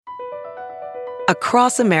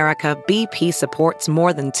Across America, BP supports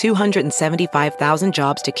more than 275,000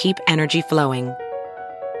 jobs to keep energy flowing.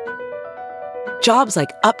 Jobs like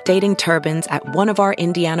updating turbines at one of our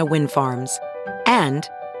Indiana wind farms and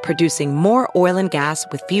producing more oil and gas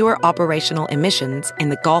with fewer operational emissions in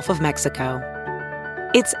the Gulf of Mexico.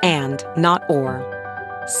 It's and, not or.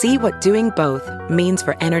 See what doing both means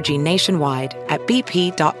for energy nationwide at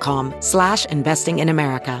bp.com/investing in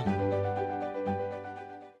America.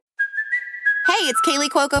 Hey, it's Kaylee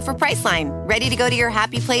Cuoco for Priceline. Ready to go to your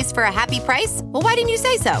happy place for a happy price? Well, why didn't you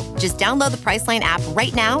say so? Just download the Priceline app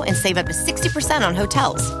right now and save up to 60% on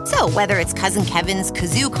hotels. So whether it's Cousin Kevin's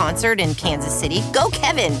Kazoo Concert in Kansas City, go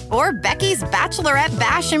Kevin, or Becky's Bachelorette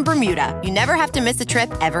Bash in Bermuda, you never have to miss a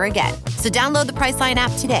trip ever again. So download the Priceline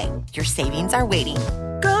app today. Your savings are waiting.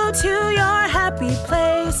 Go to your happy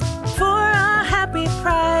place for a happy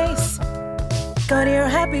price. Go to your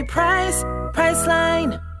happy price,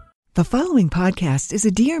 Priceline. The following podcast is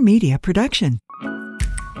a Dear Media production.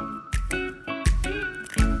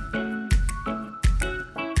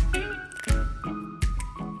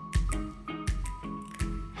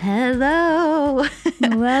 Hello.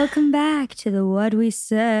 Welcome back to the What We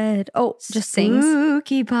Said. Oh, just sings.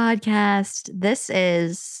 Spooky podcast. This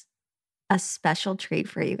is a special treat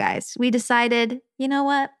for you guys. We decided, you know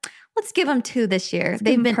what? Let's give them 2 this year.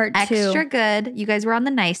 They've been extra good. You guys were on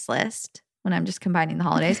the nice list when I'm just combining the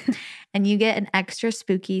holidays. And you get an extra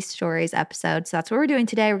spooky stories episode. So that's what we're doing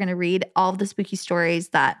today. We're going to read all of the spooky stories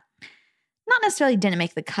that not necessarily didn't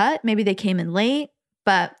make the cut. Maybe they came in late.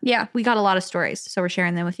 But yeah, we got a lot of stories. So we're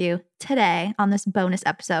sharing them with you today on this bonus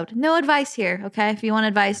episode. No advice here, okay? If you want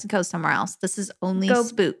advice, go somewhere else. This is only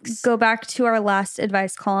spooks. Go back to our last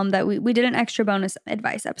advice column that we did an extra bonus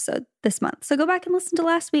advice episode this month. So go back and listen to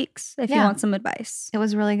last week's if you want some advice. It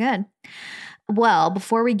was really good. Well,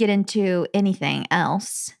 before we get into anything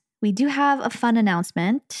else, we do have a fun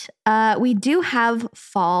announcement. We do have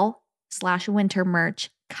fall/winter merch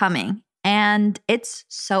coming. And it's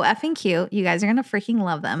so effing cute. You guys are going to freaking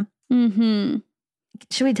love them. Mm-hmm.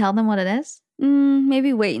 Should we tell them what it is?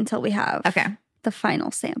 Maybe wait until we have the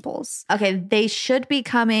final samples. Okay, they should be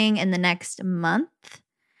coming in the next month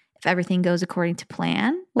if everything goes according to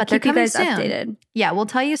plan. But they're coming soon. Updated. Yeah, we'll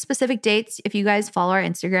tell you specific dates. If you guys follow our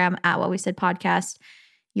Instagram at What We Said Podcast,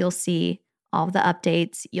 you'll see all of the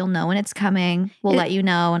updates. You'll know when it's coming. We'll let you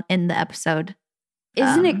know in the episode.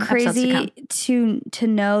 Isn't it crazy to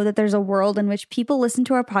know that there's a world in which people listen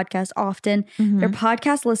to our podcast often? Mm-hmm. They're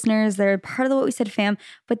podcast listeners. They're part of the What We Said fam,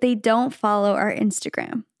 but they don't follow our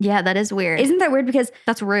Instagram. Yeah, that is weird. Isn't that weird? Because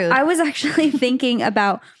that's rude. I was actually thinking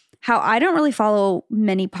about how I don't really follow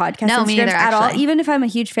many podcast Instagrams at all, even if I'm a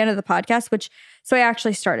huge fan of the podcast, so I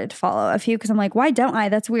actually started to follow a few because I'm like, why don't I?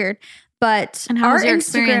 That's weird. But and how has your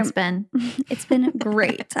experience been? It's been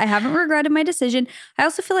great. I haven't regretted my decision. I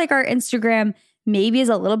also feel like our Instagram maybe is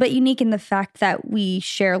a little bit unique in the fact that we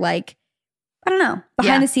share behind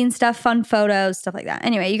the scenes stuff, fun photos, stuff like that.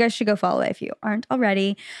 Anyway, you guys should go follow it if you aren't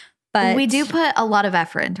already. But we do put a lot of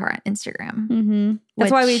effort into our Instagram. Mm-hmm.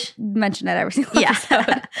 That's why we mention it every single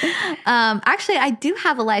episode. Actually, I do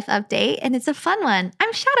have a life update and it's a fun one.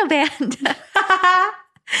 I'm shadow banned.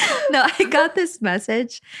 No, I got this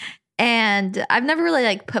message. And I've never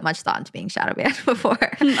really put much thought into being shadow banned before.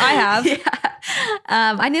 I have. Yeah.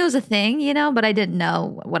 I knew it was a thing, but I didn't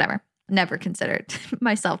know, whatever. Never considered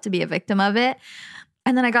myself to be a victim of it.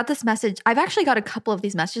 And then I got this message. I've actually got a couple of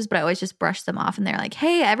these messages, but I always just brush them off. And they're like,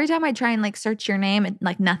 hey, every time I try and search your name,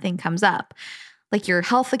 nothing comes up. Your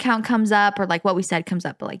health account comes up or What We Said comes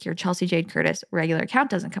up, but your Chelsea Jade Curtis regular account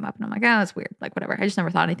doesn't come up. And I'm like, oh, that's weird. Whatever. I just never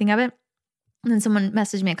thought anything of it. And then someone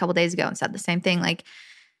messaged me a couple days ago and said the same thing.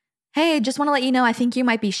 Hey, just want to let you know, I think you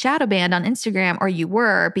might be shadow banned on Instagram, or you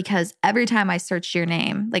were, because every time I searched your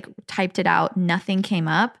name, typed it out, nothing came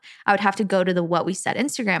up. I would have to go to the What We Said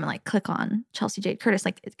Instagram and click on Chelsea Jade Curtis,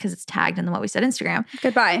 because it's tagged in the What We Said Instagram.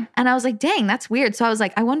 Goodbye. And I was like, dang, that's weird. So I was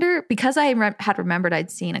like, I wonder, because I had remembered I'd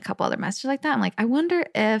seen a couple other messages like that. I'm like, I wonder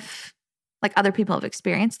if other people have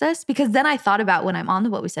experienced this, because then I thought about when I'm on the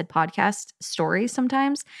What We Said podcast stories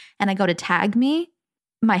sometimes, and I go to tag me,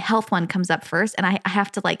 my health one comes up first, and I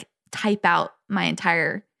have to type out my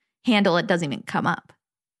entire handle. It doesn't even come up.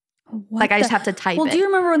 I just have to type it. Well, do you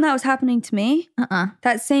remember when that was happening to me?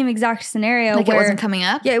 That same exact scenario where it wasn't coming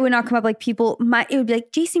up? Yeah, it would not come up. It would be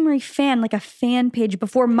JC Marie fan, a fan page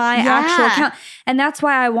before my actual account. And that's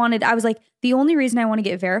why I was the only reason I want to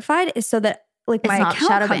get verified is so that my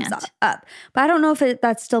account comes up. But I don't know if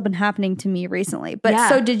that's still been happening to me recently. But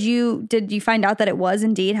so did you find out that it was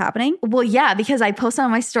indeed happening? Well, yeah, because I posted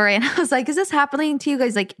on my story and I was like, is this happening to you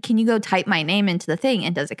guys? Can you go type my name into the thing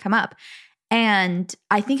and does it come up? And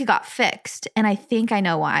I think it got fixed. And I think I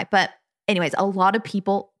know why. But anyways, a lot of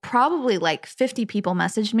people, probably like 50 people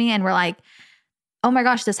messaged me and were like, oh my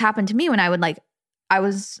gosh, this happened to me when I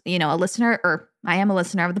was, a listener, or I am a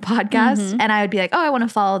listener of the podcast. Mm-hmm. And I would be like, oh, I want to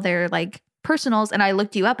follow their like personals. And I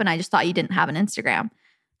looked you up and I just thought you didn't have an Instagram.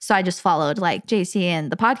 So I just followed like JC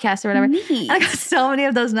and the podcast or whatever. Neat. And I got so many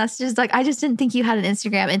of those messages. Like, I just didn't think you had an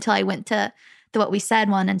Instagram until I went to the What We Said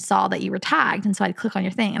one and saw that you were tagged. And so I'd click on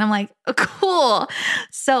your thing and I'm like, oh, cool.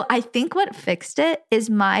 So I think what fixed it is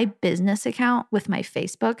my business account with my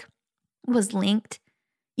Facebook was linked.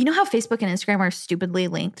 You know how Facebook and Instagram are stupidly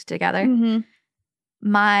linked together? Mm-hmm.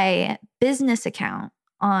 My business account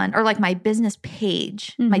or like my business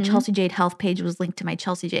page, my Chelsea Jade Health page was linked to my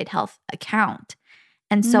Chelsea Jade Health account.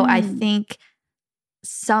 And so I think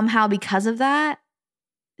somehow because of that,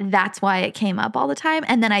 that's why it came up all the time.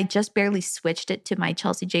 And then I just barely switched it to my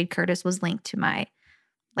Chelsea Jade Curtis was linked to my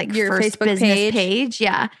like your first Facebook business page.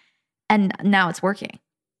 Yeah. And now it's working.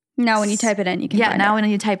 Now when you type it in, you can find now it. When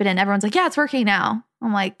you type it in, everyone's like, yeah, it's working now.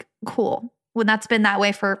 I'm like, cool. When that's been that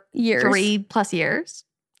way for years. 3+ years.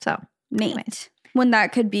 So neat. Anyways. When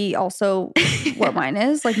that could be also what mine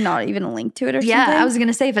is, like not even a link to it or something. Yeah, I was going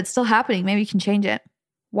to say if it's still happening, maybe you can change it.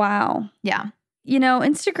 Wow. Yeah.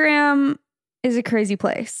 Instagram is a crazy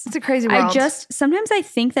place. It's a crazy world. Sometimes I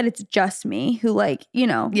think that it's just me who like,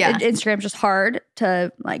 Instagram's just hard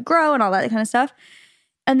to like grow and all that kind of stuff.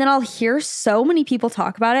 And then I'll hear so many people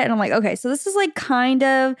talk about it and I'm like, okay, so this is like kind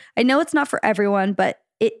of, I know it's not for everyone, but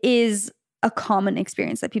it is a common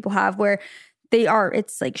experience that people have where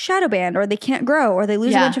it's like shadow banned or they can't grow or they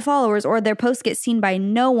lose a bunch of followers or their post gets seen by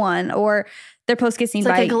no one or their post gets seen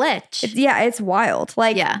by a glitch. It's wild.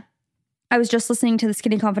 Like, I was just listening to the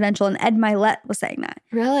Skinny Confidential and Ed Milet was saying that.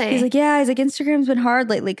 Really? He's like, Instagram's been hard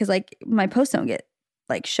lately because like my posts don't get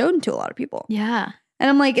like shown to a lot of people. Yeah. And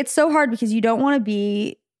I'm like, it's so hard because you don't want to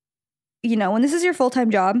be, when this is your full-time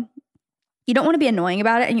job, you don't want to be annoying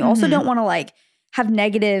about it. And you also don't want to like have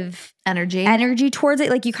negative energy towards it.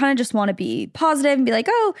 Like you kind of just want to be positive and be like,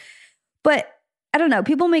 oh, but I don't know.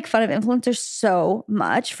 People make fun of influencers so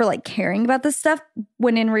much for like caring about this stuff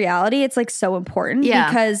when in reality it's like so important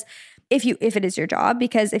because if it is your job,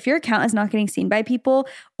 because if your account is not getting seen by people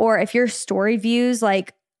or if your story views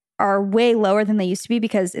like are way lower than they used to be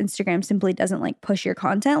because Instagram simply doesn't like push your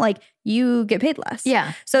content, like you get paid less.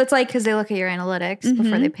 Yeah. So it's like because they look at your analytics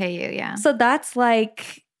before they pay you. Yeah. So that's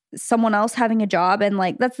like someone else having a job and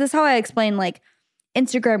like that's how I explain like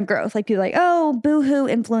Instagram growth. Like people are like, oh, boohoo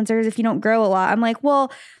influencers if you don't grow a lot. I'm like,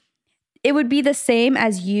 well, it would be the same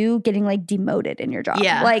as you getting like demoted in your job.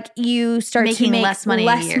 Yeah. Like you start making to make less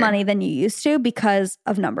money than you used to because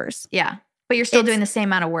of numbers. Yeah. But you're still doing the same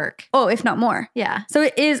amount of work. Oh, if not more. Yeah. So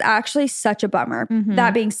it is actually such a bummer.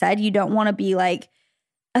 That being said, you don't want to be like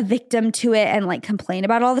a victim to it and like complain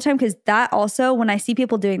about it all the time. Because that also, when I see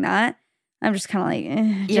people doing that, I'm just kind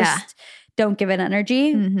of like, don't give it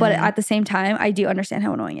energy. But at the same time, I do understand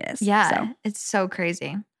how annoying it is. Yeah. So. It's so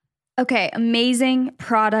crazy. Okay, amazing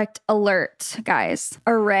product alert, guys.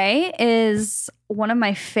 Arrae is one of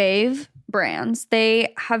my fave brands.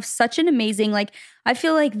 They have such an amazing, like, I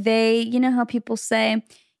feel like you know how people say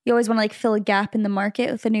you always want to like fill a gap in the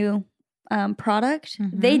market with a new product?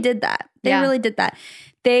 They did that. They really did that.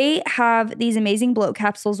 They have these amazing bloat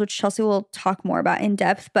capsules, which Chelsea will talk more about in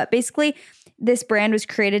depth. But basically, this brand was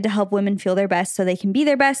created to help women feel their best so they can be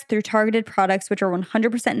their best through targeted products, which are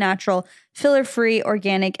 100% natural, filler-free,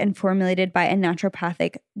 organic, and formulated by a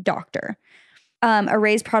naturopathic doctor.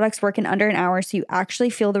 Arrae's products work in under an hour, so you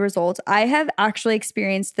actually feel the results. I have actually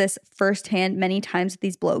experienced this firsthand many times with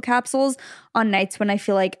these bloat capsules on nights when I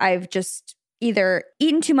feel like I've just either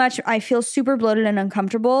eaten too much, I feel super bloated and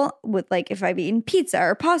uncomfortable with like if I've eaten pizza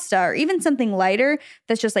or pasta or even something lighter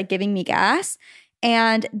that's just like giving me gas.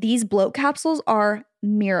 And these bloat capsules are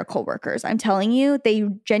miracle workers. I'm telling you, they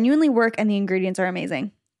genuinely work and the ingredients are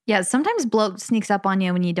amazing. Yeah, sometimes bloat sneaks up on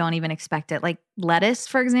you when you don't even expect it. Like lettuce,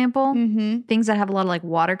 for example, things that have a lot of like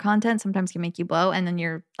water content sometimes can make you bloat. And then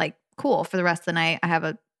you're like, cool, for the rest of the night, I have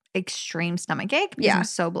a extreme stomach ache because I'm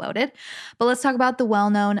so bloated. But let's talk about the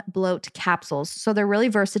well-known bloat capsules. So they're really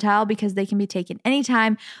versatile because they can be taken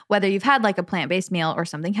anytime, whether you've had like a plant-based meal or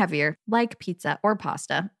something heavier like pizza or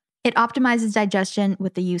pasta. It optimizes digestion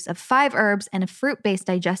with the use of 5 herbs and a fruit-based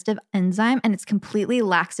digestive enzyme, and it's completely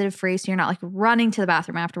laxative-free, so you're not like running to the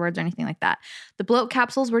bathroom afterwards or anything like that. The bloat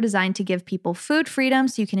capsules were designed to give people food freedom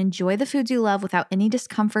so you can enjoy the foods you love without any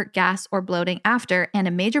discomfort, gas, or bloating after. And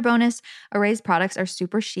a major bonus, Array's products are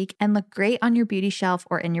super chic and look great on your beauty shelf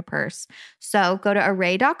or in your purse. So go to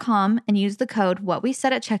array.com and use the code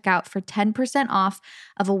WHATWESAID at checkout for 10% off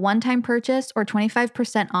of a one-time purchase or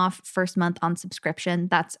 25% off first month on subscription.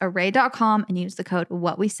 That's array.com and use the code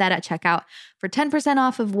WHATWESAID at checkout for 10%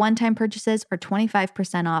 off of one-time purchases or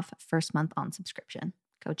 25% off first month on subscription.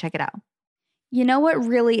 Go check it out. You know what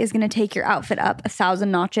really is going to take your outfit up 1,000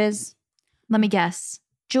 notches? Let me guess.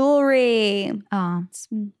 Jewelry. Oh,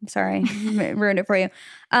 sorry. Ruined it for you.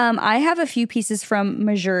 I have a few pieces from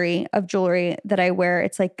Mejuri of jewelry that I wear.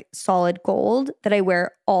 It's like solid gold that I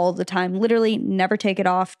wear all the time. Literally never take it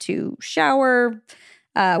off to shower,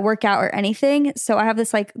 work out, or anything. So I have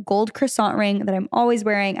this like gold croissant ring that I'm always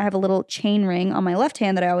wearing. I have a little chain ring on my left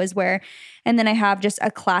hand that I always wear. And then I have just a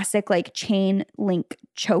classic like chain link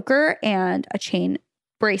choker and a chain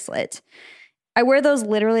bracelet. I wear those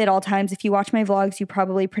literally at all times. If you watch my vlogs, you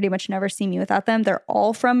probably pretty much never see me without them. They're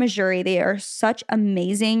all from Mejuri. They are such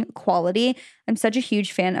amazing quality. I'm such a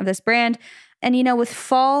huge fan of this brand. And you know, with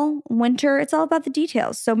fall, winter, it's all about the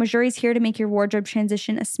details. So Mejuri's here to make your wardrobe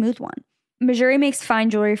transition a smooth one. Mejuri makes fine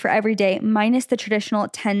jewelry for every day, minus the traditional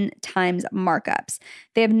 10 times markups.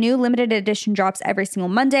 They have new limited edition drops every single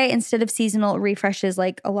Monday instead of seasonal refreshes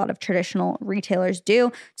like a lot of traditional retailers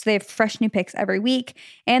do. So they have fresh new picks every week.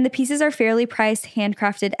 And the pieces are fairly priced,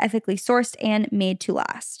 handcrafted, ethically sourced, and made to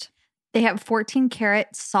last. They have 14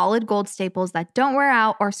 karat solid gold staples that don't wear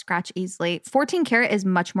out or scratch easily. 14 karat is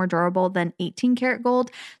much more durable than 18 karat gold.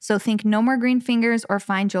 So think no more green fingers or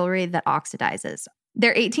fine jewelry that oxidizes.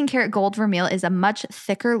 Their 18 karat gold vermeil is a much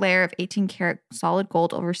thicker layer of 18 karat solid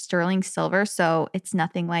gold over sterling silver, so it's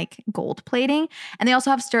nothing like gold plating. And they also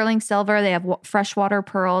have sterling silver. They have freshwater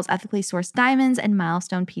pearls, ethically sourced diamonds, and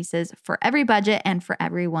milestone pieces for every budget and for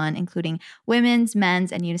everyone, including women's,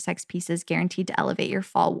 men's, and unisex pieces guaranteed to elevate your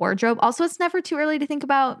fall wardrobe. Also, it's never too early to think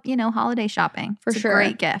about, holiday shopping. For it's sure. a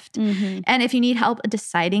great gift. Mm-hmm. And if you need help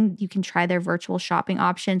deciding, you can try their virtual shopping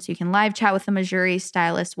option. So you can live chat with the Mejuri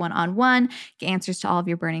stylist one-on-one, get answers to all of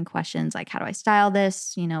your burning questions like, how do I style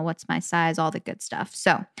this? What's my size? All the good stuff.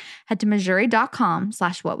 So head to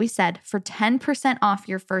mejuri.com/whatwesaid for 10% off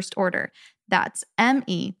your first order. That's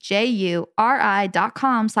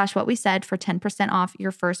MEJURI.com/whatwesaid for 10% off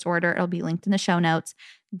your first order. It'll be linked in the show notes.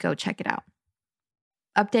 Go check it out.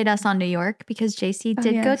 Update us on New York because JC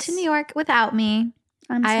did go to New York without me.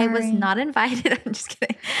 I was not invited. I'm just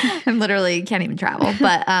kidding. I'm literally can't even travel,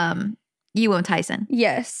 but you went Tyson.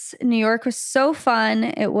 Yes. New York was so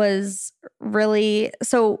fun. It was really,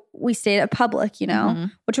 so we stayed at Public,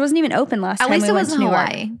 which wasn't even open last time we went to New York.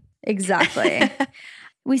 At least it wasn't Hawaii. Exactly.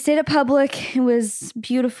 We stayed at Public. It was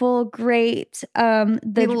beautiful, great.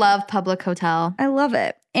 We love Public Hotel. I love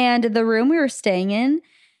it. And the room we were staying in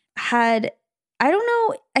had, I don't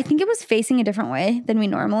know, I think it was facing a different way than we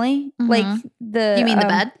normally. Mm-hmm. Like the You mean the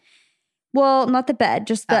bed? Well, not the bed,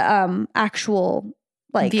 just the actual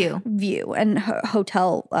view and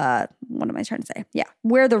hotel. What am I trying to say? Yeah,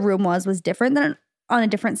 where the room was different than on a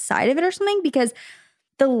different side of it or something, because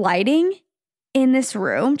the lighting in this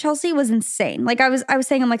room, Chelsea, was insane. Like I was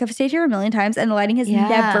saying, I'm like, I've stayed here a million times and the lighting has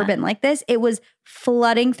never been like this. It was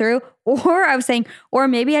flooding through. Or I was saying, or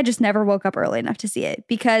maybe I just never woke up early enough to see it,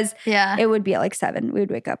 because it would be at like 7. We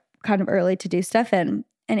would wake up kind of early to do stuff. And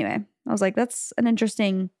anyway, I was like, that's an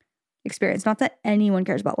interesting experience. Not that anyone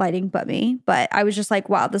cares about lighting but me, but I was just like,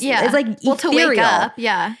 wow, this is like ethereal to wake up,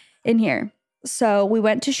 in here. So we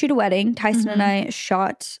went to shoot a wedding. Tyson and I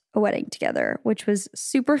shot a wedding together, which was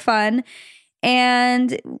super fun.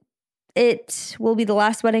 And it will be the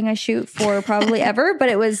last wedding I shoot for probably ever, but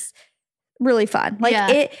it was really fun.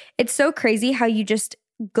 Like it's so crazy how you just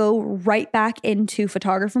go right back into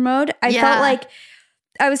photographer mode. I felt like,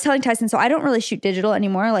 I was telling Tyson, so I don't really shoot digital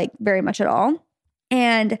anymore, like very much at all.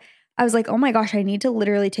 And I was like, oh my gosh, I need to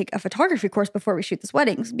literally take a photography course before we shoot this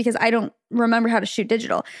wedding, because I don't remember how to shoot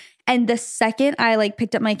digital. And the second I like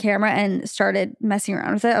picked up my camera and started messing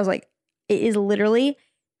around with it, I was like, it is literally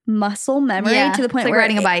muscle memory to the point where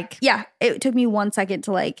riding a bike. It took me 1 second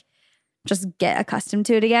to like just get accustomed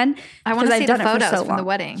to it again. I want to see the photos from the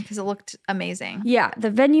wedding because it looked amazing. Yeah, the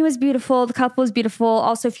venue was beautiful. The couple was beautiful.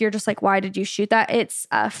 Also, if you're just like, why did you shoot that? It's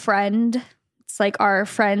a friend. It's like our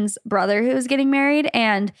friend's brother who was getting married,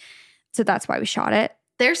 and so that's why we shot it.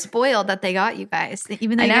 They're spoiled that they got you guys,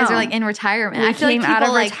 even though you guys are like in retirement. I feel like people out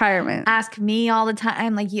of retirement ask me all the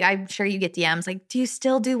time. Like, I'm sure you get DMs like, "Do you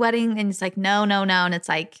still do wedding?" And it's like, no, and it's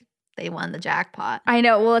like they won the jackpot. I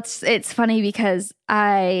know. Well, it's funny because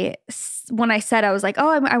when I said I was like, oh,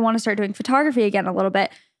 I want to start doing photography again a little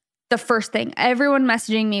bit. the first thing. Everyone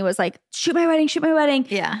messaging me was like, shoot my wedding, shoot my wedding.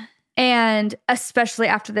 Yeah. And especially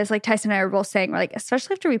after this, like Tyson and I were both saying, we're like,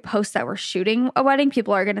 especially after we post that we're shooting a wedding,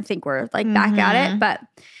 people are going to think we're like back at it. But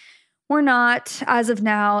we're not as of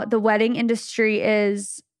now. The wedding industry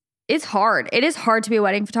it's hard. It is hard to be a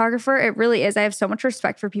wedding photographer. It really is. I have so much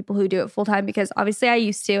respect for people who do it full time because obviously I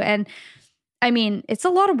used to. And I mean, it's a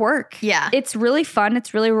lot of work. Yeah. It's really fun.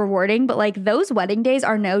 It's really rewarding. But like those wedding days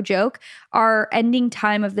are no joke. Our ending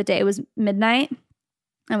time of the day was midnight.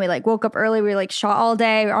 And we like woke up early. We like shot all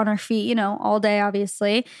day. We were on our feet, you know, all day,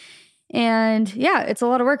 obviously. And yeah, it's a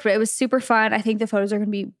lot of work, but it was super fun. I think the photos are going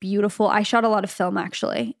to be beautiful. I shot a lot of film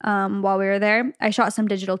actually while we were there. I shot some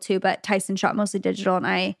digital too, but Tyson shot mostly digital and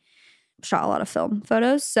I shot a lot of film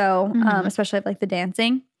photos. So especially like the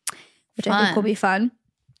dancing, which I think will be fun.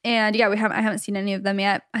 And yeah, I haven't seen any of them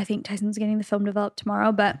yet. I think Tyson's getting the film developed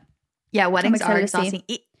tomorrow, but yeah, weddings are exhausting.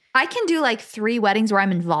 I can do like 3 weddings where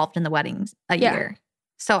I'm involved in the weddings a year.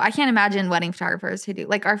 So I can't imagine wedding photographers who do,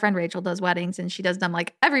 like our friend Rachel does weddings and she does them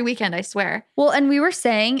like every weekend, I swear. Well, and we were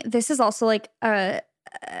saying, this is also like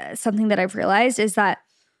something that I've realized is that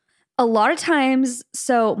a lot of times,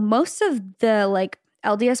 so most of the like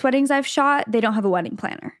LDS weddings I've shot, they don't have a wedding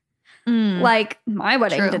planner. Like my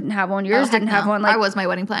wedding didn't have one. Yours didn't have one. Like, I was my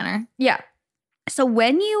wedding planner. Yeah. So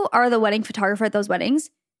when you are the wedding photographer at those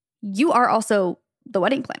weddings, you are also the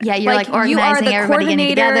wedding planner. Yeah, you're like organizing everybody getting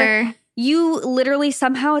together. You literally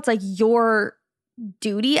somehow it's like your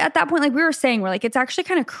duty at that point. Like we were saying, we're like, it's actually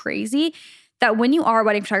kind of crazy that when you are a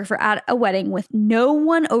wedding photographer at a wedding with no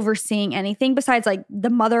one overseeing anything besides like the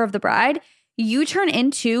mother of the bride, you turn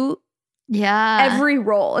into every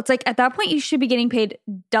role. It's like at that point you should be getting paid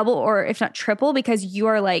double or if not triple because you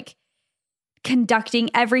are like conducting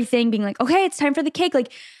everything, being like, okay, it's time for the cake.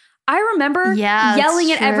 Like I remember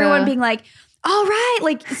yelling at everyone being like, all right,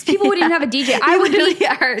 like people wouldn't even have a DJ. I would literally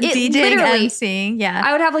are DJing, emceeing. Yeah,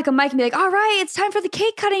 I would have like a mic and be like, "All right, it's time for the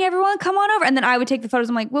cake cutting. Everyone, come on over." And then I would take the photos.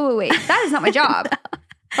 I'm like, "Wait, that is not my job."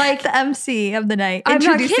 Like the MC of the night,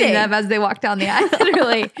 introducing them as they walk down the aisle.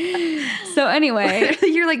 Literally. So anyway,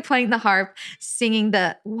 you're like playing the harp, singing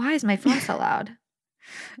the. Why is my phone so loud?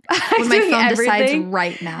 When my phone decides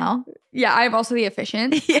right now. Yeah, I'm also the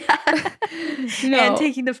efficient. Yeah, and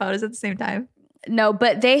taking the photos at the same time. No,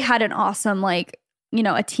 but they had an awesome, like, you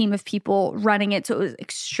know, a team of people running it. So it was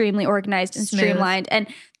extremely organized and streamlined. And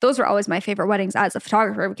those were always my favorite weddings as a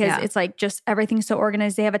photographer because it's like just everything's so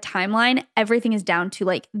organized. They have a timeline. Everything is down to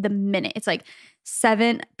like the minute. It's like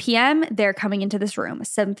 7 p.m. They're coming into this room.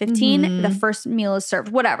 7:15, the first meal is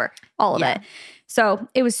served, whatever, all of it. So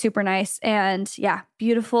it was super nice. And yeah,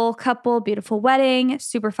 beautiful couple, beautiful wedding,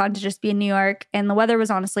 super fun to just be in New York. And the weather was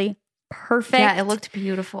honestly perfect. Yeah, it looked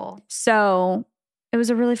beautiful. So it was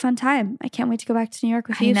a really fun time. I can't wait to go back to New York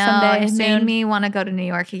with you someday. It made me want to go to New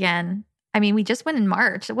York again. I mean, we just went in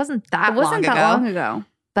March. It wasn't that long ago.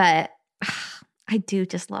 But I do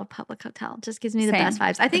just love Public Hotel. It just gives me the best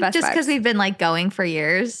vibes. I think just because we've been like going for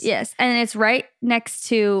years. Yes. And it's right next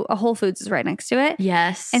to a Whole Foods is right next to it.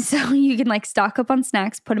 Yes. And so you can like stock up on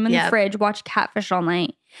snacks, put them in the fridge, watch Catfish all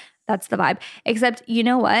night. That's the vibe. Except, you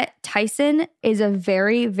know what? Tyson is a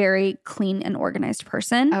very, very clean and organized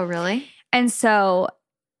person. Oh, really? And so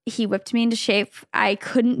he whipped me into shape. I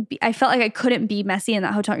felt like I couldn't be messy in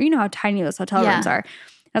that hotel. You know how tiny those hotel rooms are.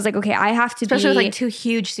 I was like, okay, I have to Especially with like 2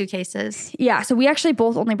 huge suitcases. Yeah. So we actually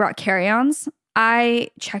both only brought carry-ons. I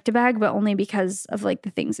checked a bag, but only because of like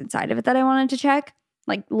the things inside of it that I wanted to check,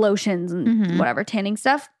 like lotions and whatever, tanning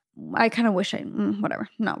stuff. I kind of wish whatever,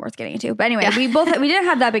 not worth getting into. But anyway, we didn't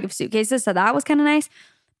have that big of suitcases, so that was kind of nice.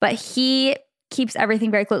 But he keeps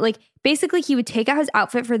everything very close. Like basically he would take out his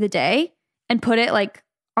outfit for the day and put it like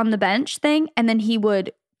on the bench thing. And then he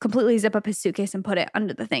would completely zip up his suitcase and put it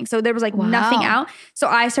under the thing. So there was like nothing out. So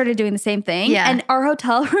I started doing the same thing. Yeah. And our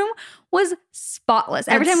hotel room was spotless.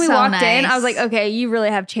 Every time we walked in, I was like, okay, you really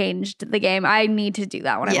have changed the game. I need to do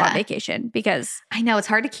that when I'm on vacation because I know it's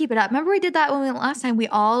hard to keep it up. Remember we did that when we went last time? We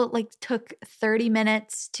all like took 30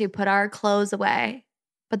 minutes to put our clothes away.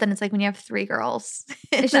 But then it's like when you have 3 girls,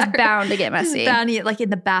 it's just bound to get messy. Bound to, like in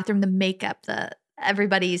the bathroom, the makeup,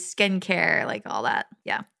 everybody's skincare, like all that.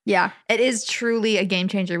 Yeah. Yeah. It is truly a game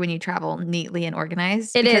changer when you travel neatly and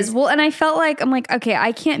organized. It is. Well, and I felt like, I'm like, okay,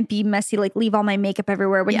 I can't be messy, like leave all my makeup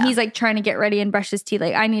everywhere. When he's like trying to get ready and brush his teeth,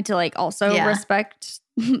 like I need to like also respect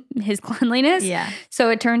his cleanliness. Yeah. So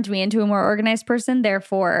it turned me into a more organized person.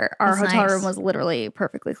 Therefore, our hotel room was literally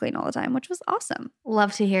perfectly clean all the time, which was awesome.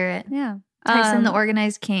 Love to hear it. Yeah. Tyson, the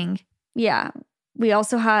organized king. Yeah. we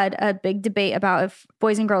also had a big debate about if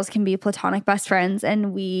boys and girls can be platonic best friends,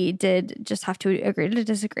 and we did just have to agree to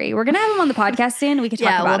disagree. We're going to have him on the podcast soon. We could talk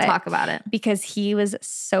about it. Yeah, we'll talk about it. Because he was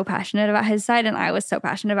so passionate about his side and I was so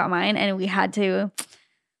passionate about mine, and we had to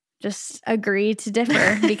just agree to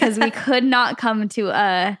differ because we could not come to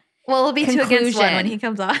a Well, it'll be conclusion. 2 against 1 when he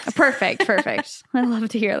comes on. Perfect. I love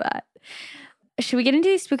to hear that. Should we get into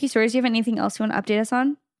these spooky stories? Do you have anything else you want to update us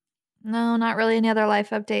on? No, not really any other life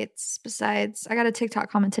updates besides I got a TikTok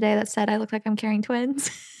comment today that said I look like I'm carrying twins.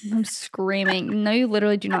 I'm screaming. No, you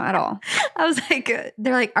literally do not at all. I was like,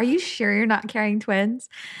 they're like, are you sure you're not carrying twins?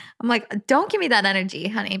 I'm like, don't give me that energy,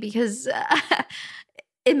 honey, because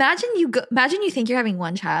imagine you think you're having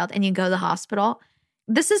one child and you go to the hospital.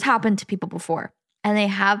 This has happened to people before. And they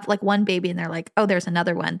have like one baby and they're like, oh, there's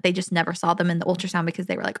another one. They just never saw them in the ultrasound because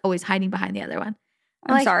they were like always hiding behind the other one.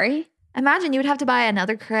 I'm sorry. Imagine you would have to buy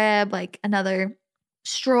another crib, like another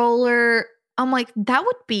stroller. I'm like, that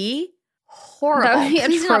would be horrible. That would be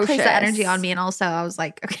Please do not place that energy on me. And also I was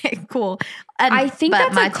like, okay, cool. And I think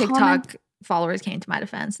that's my TikTok followers came to my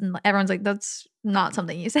defense and everyone's like, that's not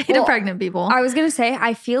something you say to pregnant people. I was going to say,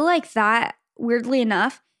 I feel like that, weirdly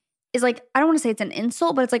enough, is like, I don't want to say it's an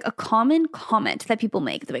insult, but it's like a common comment that people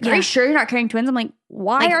make. They're like, are you sure you're not carrying twins? I'm like,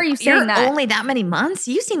 why are you saying that? Only that many months?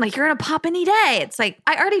 You seem like you're going to pop any day. It's like,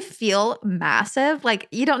 I already feel massive. Like,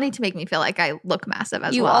 you don't need to make me feel like I look massive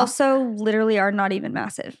as well. You also literally are not even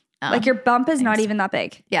massive. Like, your bump is not even that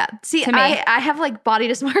big. Yeah. See, I have like body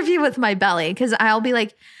dysmorphia with my belly because I'll be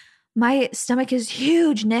like, my stomach is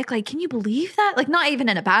huge, Nick. Like, can you believe that? Like, not even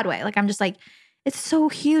in a bad way. Like, I'm just like, it's so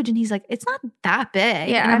huge. And he's like, it's not that big.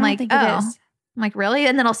 Yeah, and I'm like, oh. I'm like, really?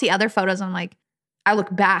 And then I'll see other photos. And I'm like, I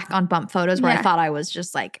look back on bump photos where I thought I was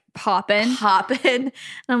just like popping. And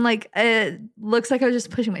I'm like, it looks like I was just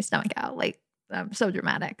pushing my stomach out. Like, I'm so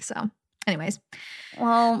dramatic. So anyways.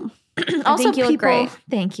 Well, also think you look great.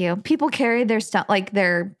 Thank you. People carry their stuff, like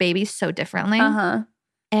their babies so differently. Uh-huh.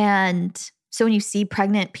 And so when you see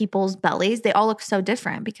pregnant people's bellies, they all look so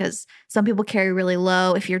different because some people carry really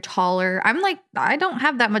low. If you're taller, I'm like, I don't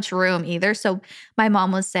have that much room either. So my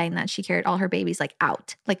mom was saying that she carried all her babies like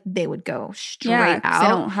out, like they would go straight out. They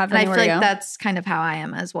don't have anywhere and I feel to like go. that's kind of how I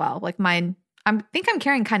am as well. Like mine, I think I'm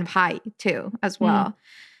carrying kind of high too as well,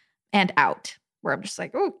 and out where I'm just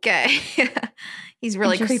like, okay, he's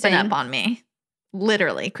really creeping up on me.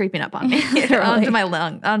 Literally creeping up on me onto my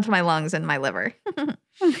lungs and my liver.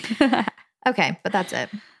 Okay, but that's it.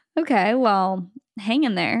 Okay, well, hang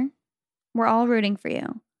in there. We're all rooting for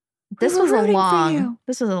you. This was a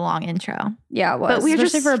long intro. Yeah, it was. But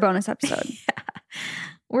especially for a bonus episode. Yeah.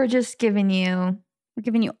 We're giving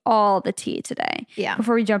you all the tea today. Yeah.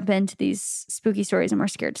 Before we jump into these spooky stories and we're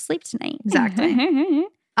scared to sleep tonight. Exactly.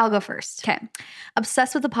 I'll go first. Okay.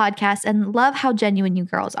 Obsessed with the podcast and love how genuine you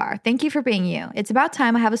girls are. Thank you for being you. It's about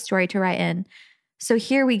time I have a story to write in. So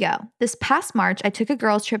here we go. This past March, I took a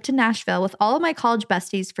girls' trip to Nashville with all of my college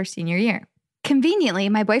besties for senior year. Conveniently,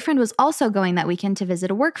 my boyfriend was also going that weekend to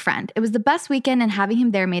visit a work friend. It was the best weekend, and having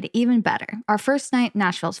him there made it even better. Our first night,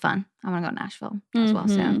 Nashville's fun. I want to go to Nashville as well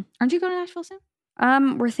soon. Aren't you going to Nashville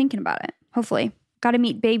soon? We're thinking about it. Hopefully. Got to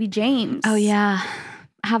meet baby James. Oh, yeah.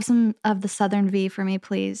 Have some of the Southern V for me,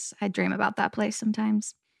 please. I dream about that place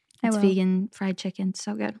sometimes. It's vegan fried chicken.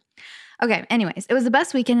 So good. Okay, anyways, it was the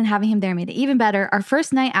best weekend and having him there made it even better. Our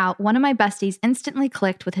first night out, one of my besties instantly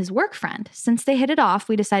clicked with his work friend. Since they hit it off,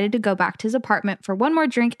 we decided to go back to his apartment for one more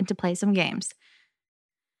drink and to play some games.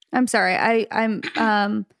 I'm sorry. I'm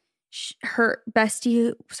her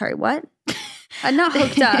bestie. Sorry, what? Not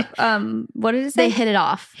hooked up. What did it say? They hit it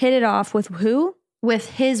off. Hit it off with who?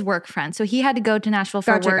 With his work friend. So he had to go to Nashville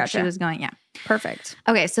for work. Gotcha. She was going, yeah. Perfect.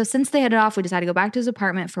 Okay, so since they hit it off, we decided to go back to his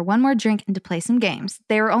apartment for one more drink and to play some games.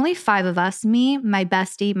 There were only 5 of us, me, my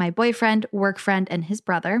bestie, my boyfriend, work friend, and his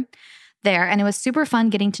brother there, and it was super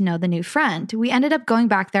fun getting to know the new friend. We ended up going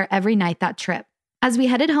back there every night that trip. As we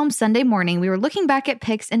headed home Sunday morning, we were looking back at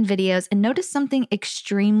pics and videos and noticed something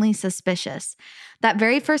extremely suspicious. That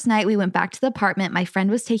very first night we went back to the apartment, my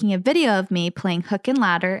friend was taking a video of me playing hook and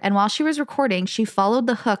ladder, and while she was recording, she followed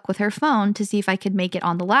the hook with her phone to see if I could make it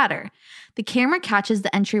on the ladder. The camera catches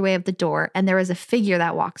the entryway of the door, and there is a figure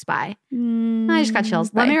that walks by. I just got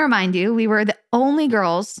chills. Let me remind you, we were the only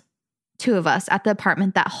girls, 2 of us, at the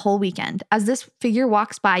apartment that whole weekend. As this figure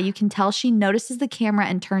walks by, you can tell she notices the camera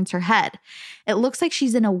and turns her head. It looks like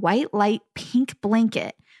she's in a white light pink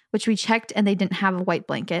blanket, which we checked and they didn't have a white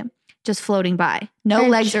blanket, just floating by. No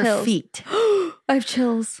legs or feet. I have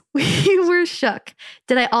chills. We were shook.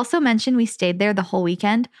 Did I also mention we stayed there the whole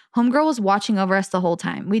weekend? Homegirl was watching over us the whole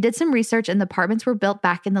time. We did some research and the apartments were built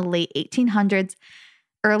back in the late 1800s.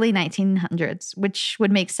 early 1900s, which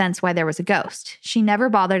would make sense why there was a ghost. She never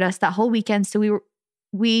bothered us that whole weekend, so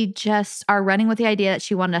we just are running with the idea that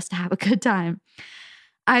she wanted us to have a good time.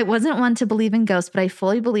 I wasn't one to believe in ghosts, but I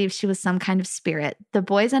fully believed she was some kind of spirit. The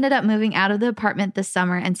boys ended up moving out of the apartment this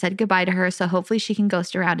summer and said goodbye to her, so hopefully she can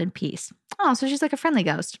ghost around in peace. Oh, so she's like a friendly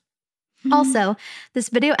ghost. Mm-hmm. Also, this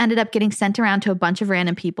video ended up getting sent around to a bunch of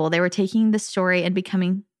random people. They were taking the story and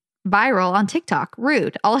becoming viral on TikTok.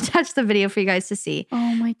 Rude. I'll attach the video for you guys to see.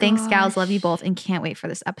 Oh my god. Thanks, gals. Love you both and can't wait for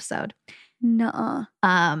this episode. Nuh-uh.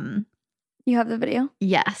 You have the video?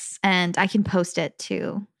 Yes. And I can post it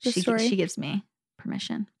too. She gives me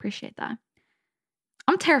permission. Appreciate that.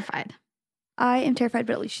 I'm terrified. I am terrified,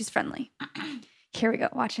 but at least she's friendly. Here we go.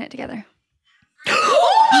 Watching it together.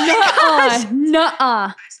 Oh my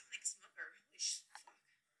Nuh-uh.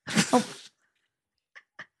 Oh.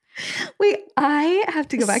 Wait, I have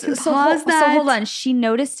to go back and pause that. So hold on. She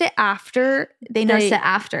noticed it after. They noticed it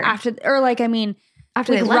after. After, or like, I mean,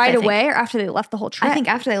 after they left, right away or after they left the whole trip? I think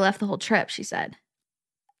after they left the whole trip, she said.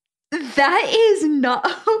 That is not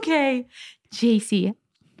okay. JC.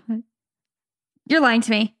 You're lying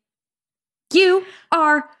to me. You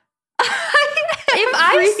are. If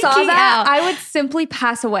I saw that, I would simply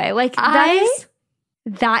pass away. Like,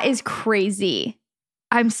 that is crazy.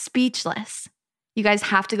 I'm speechless. You guys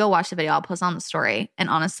have to go watch the video. I'll post on the story. And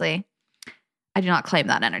honestly, I do not claim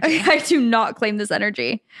that energy. I do not claim this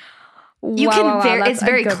energy. It's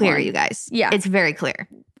very clear, you guys. Yeah. It's very clear.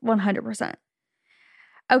 100%.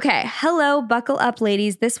 Okay. Hello, buckle up,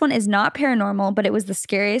 ladies. This one is not paranormal, but it was the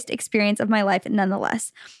scariest experience of my life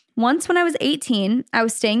nonetheless. Once when I was 18, I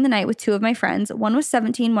was staying the night with two of my friends. One was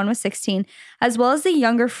 17, one was 16, as well as the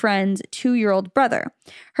younger friend's 2-year-old brother.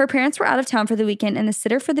 Her parents were out of town for the weekend, and the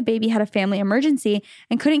sitter for the baby had a family emergency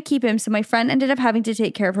and couldn't keep him, so my friend ended up having to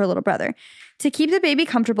take care of her little brother. To keep the baby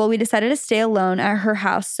comfortable, we decided to stay alone at her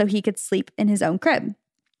house so he could sleep in his own crib.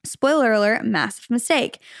 Spoiler alert, massive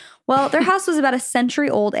mistake. Well, their house was about a century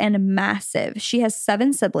old and massive. She has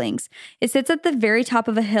 7 siblings. It sits at the very top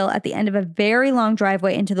of a hill at the end of a very long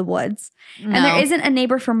driveway into the woods. No. And there isn't a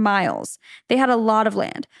neighbor for miles. They had a lot of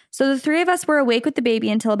land. So the 3 of us were awake with the baby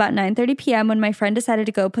until about 9:30 p.m. when my friend decided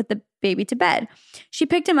to go put the baby to bed. She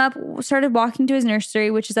picked him up, started walking to his nursery,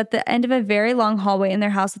 which is at the end of a very long hallway in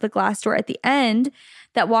their house with a glass door at the end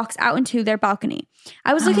that walks out into their balcony.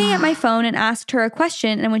 I was looking at my phone and asked her a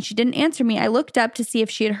question, and when she didn't answer me, I looked up to see if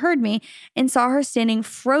she had heard me and saw her standing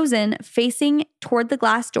frozen, facing toward the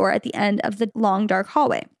glass door at the end of the long, dark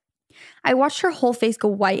hallway. I watched her whole face go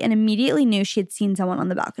white and immediately knew she had seen someone on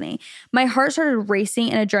the balcony. My heart started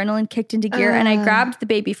racing and adrenaline kicked into gear, and I grabbed the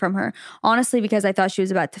baby from her, honestly because I thought she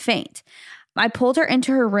was about to faint. I pulled her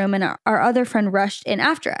into her room and our other friend rushed in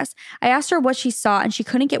after us. I asked her what she saw and she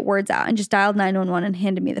couldn't get words out and just dialed 911 and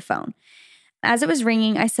handed me the phone. As it was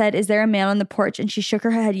ringing, I said, "Is there a man on the porch?" And she shook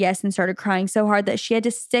her head yes and started crying so hard that she had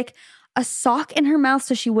to stick a sock in her mouth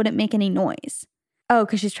so she wouldn't make any noise. Oh,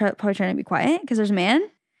 because she's probably trying to be quiet because there's a man?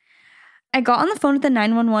 I got on the phone with the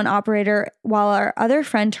 911 operator while our other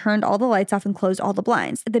friend turned all the lights off and closed all the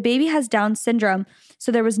blinds. The baby has Down syndrome,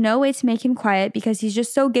 so there was no way to make him quiet because he's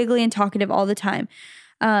just so giggly and talkative all the time.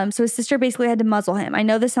 So his sister basically had to muzzle him. I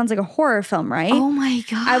know this sounds like a horror film, right? Oh my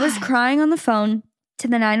God. I was crying on the phone to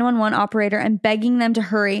the 911 operator and begging them to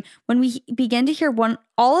hurry when we began to hear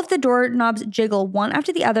all of the doorknobs jiggle one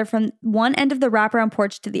after the other from one end of the wraparound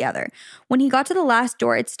porch to the other. When he got to the last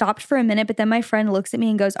door, it stopped for a minute, but then my friend looks at me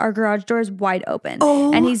and goes, "Our garage door is wide open."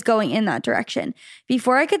 And he's going in that direction.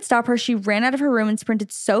 Before I could stop her, she ran out of her room and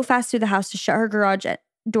sprinted so fast through the house to shut her garage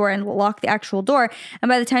door and lock the actual door. And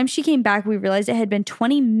by the time she came back, we realized it had been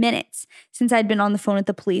 20 minutes since I'd been on the phone with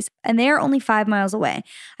the police, and they are only 5 miles away.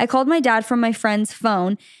 I called my dad from my friend's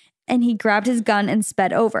phone, and he grabbed his gun and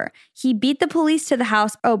sped over. He beat the police to the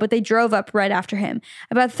house, but they drove up right after him.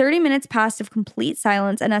 About 30 minutes passed of complete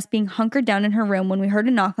silence and us being hunkered down in her room when we heard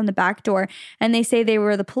a knock on the back door, and they say they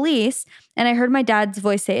were the police, and I heard my dad's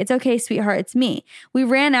voice say, "It's okay, sweetheart, it's me." We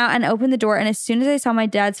ran out and opened the door, and as soon as I saw my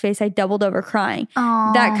dad's face, I doubled over crying.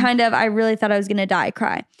 Aww. That kind of, I really thought I was going to die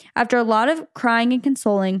cry. After a lot of crying and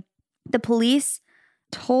consoling, the police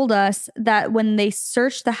told us that when they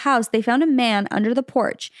searched the house, they found a man under the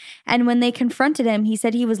porch. And when they confronted him, he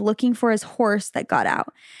said he was looking for his horse that got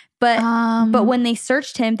out. But when they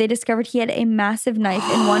searched him, they discovered he had a massive knife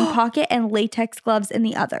in one pocket and latex gloves in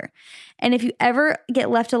the other. And if you ever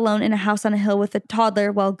get left alone in a house on a hill with a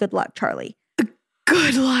toddler, well, good luck, Charlie.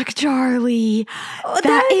 Good luck, Charlie.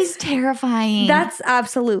 That is terrifying. That's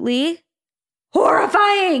absolutely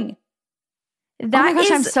horrifying. Oh my gosh,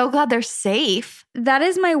 I'm so glad they're safe. That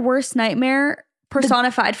is my worst nightmare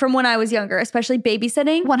personified from when I was younger, especially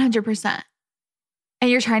babysitting. 100%. and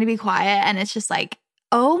you're trying to be quiet and it's just like,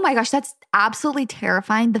 oh my gosh, that's absolutely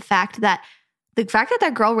terrifying. The fact that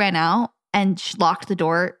that girl ran out and locked the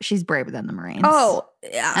door, she's braver than the Marines. Oh,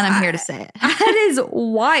 and I'm here to say it. That is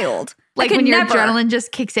wild. Like when your adrenaline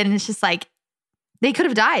just kicks in and it's just like, they could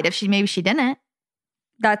have died if maybe she didn't.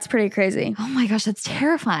 That's pretty crazy. Oh my gosh, that's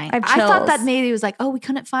terrifying. I thought that maybe it was like, oh, we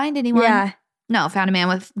couldn't find anyone. Yeah. No, found a man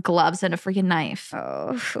with gloves and a freaking knife.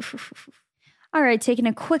 Oh. All right, taking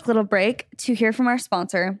a quick little break to hear from our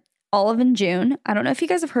sponsor, Olive & June. I don't know if you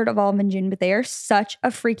guys have heard of Olive & June, but they are such a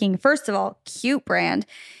freaking, first of all, cute brand.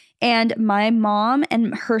 And my mom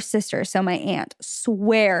and her sister, so my aunt,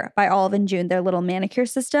 swear by Olive & June, their little manicure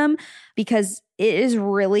system, because it is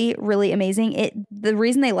really, really amazing. The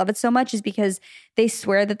reason they love it so much is because they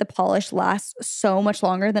swear that the polish lasts so much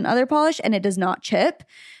longer than other polish and it does not chip.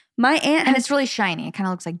 My aunt and it's really shiny. It kind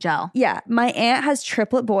of looks like gel. Yeah. My aunt has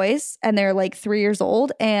triplet boys and they're like 3 years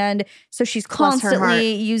old. And so she's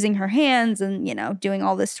constantly using her hands and, doing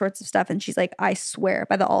all this sorts of stuff. And she's like, I swear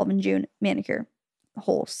by the Olive & June manicure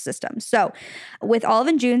whole system. So with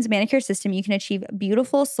Olive & June's manicure system, you can achieve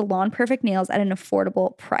beautiful salon perfect nails at an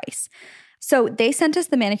affordable price. So they sent us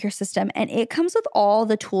the manicure system and it comes with all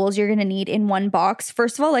the tools you're going to need in one box.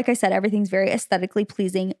 First of all, like I said, everything's very aesthetically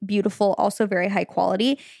pleasing, beautiful, also very high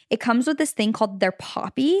quality. It comes with this thing called their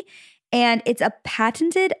Poppy, and it's a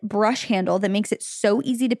patented brush handle that makes it so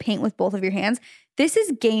easy to paint with both of your hands. This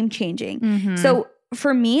is game changing. Mm-hmm. So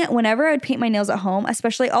for me, whenever I would paint my nails at home,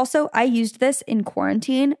 especially also, I used this in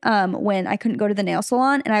quarantine when I couldn't go to the nail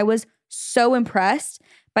salon, and I was so impressed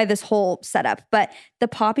by this whole setup. But the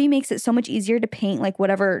Poppy makes it so much easier to paint like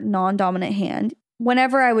whatever non-dominant hand.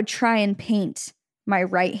 Whenever I would try and paint my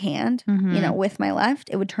right hand, with my left,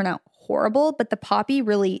 it would turn out horrible. But the Poppy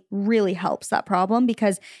really, really helps that problem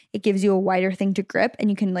because it gives you a wider thing to grip and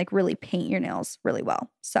you can like really paint your nails really well.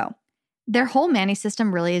 So their whole mani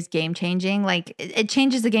system really is game changing. Like it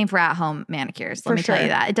changes the game for at-home manicures. Let me tell you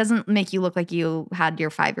that. It doesn't make you look like you had your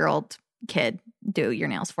 5-year-old kid do your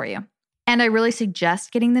nails for you. And I really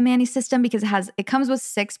suggest getting the mani system because it comes with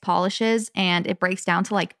 6 polishes and it breaks down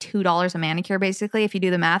to like $2 a manicure basically if you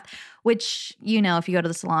do the math, which, if you go to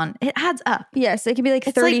the salon, it adds up. Yes, it can be like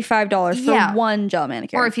 $35 for one gel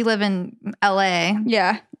manicure. Or if you live in LA.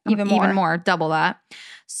 Yeah, even more, double that.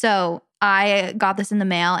 So I got this in the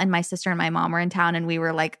mail and my sister and my mom were in town and we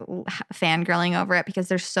were like fangirling over it because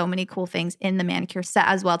there's so many cool things in the manicure set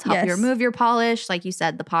as well to help you remove your polish. Like you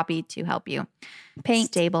said, the Poppy to help you paint,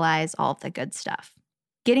 stabilize, all of the good stuff.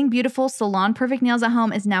 Getting beautiful salon perfect nails at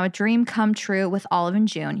home is now a dream come true with Olive &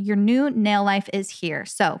 June. Your new nail life is here.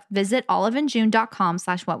 So visit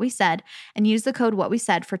oliveandjune.com/whatwesaid and use the code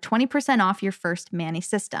whatwesaid for 20% off your first mani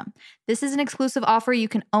system. This is an exclusive offer you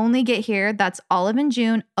can only get here. That's Olive &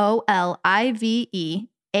 June,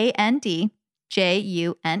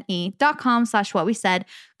 oliveandjune.com/whatwesaid,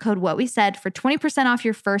 code whatwesaid for 20% off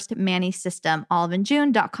your first mani system.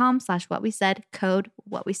 oliveandjune.com/whatwesaid, code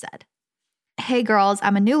whatwesaid. Hey girls,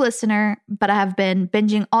 I'm a new listener, but I have been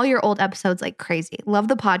binging all your old episodes like crazy. Love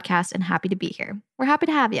the podcast and happy to be here. We're happy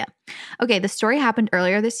to have you. Okay, the story happened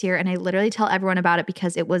earlier this year and I literally tell everyone about it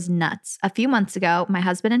because it was nuts. A few months ago, my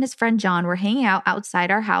husband and his friend John were hanging out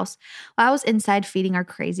outside our house while I was inside feeding our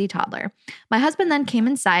crazy toddler. My husband then came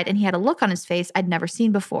inside and he had a look on his face I'd never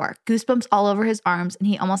seen before, goosebumps all over his arms, and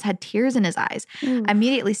he almost had tears in his eyes. I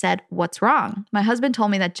immediately said, "What's wrong?" My husband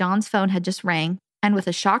told me that John's phone had just rang. And with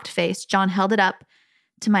a shocked face, John held it up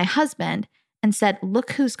to my husband and said,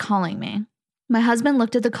 "Look who's calling me." My husband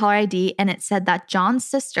looked at the caller ID and it said that John's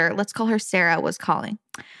sister, let's call her Sarah, was calling.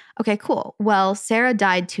 Okay, cool. Well, Sarah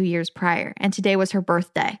died 2 years prior and today was her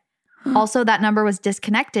birthday. Also, that number was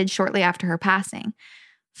disconnected shortly after her passing.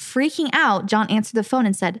 Freaking out, John answered the phone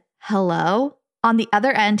and said, "Hello?" On the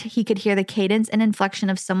other end, he could hear the cadence and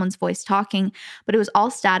inflection of someone's voice talking, but it was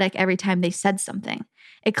all static every time they said something.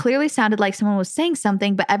 It clearly sounded like someone was saying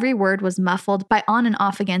something, but every word was muffled by on and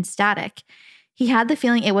off again static. He had the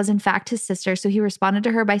feeling it was in fact his sister, so he responded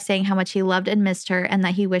to her by saying how much he loved and missed her and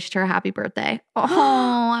that he wished her a happy birthday.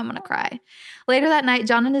 Oh, I'm gonna cry. Later that night,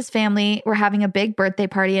 John and his family were having a big birthday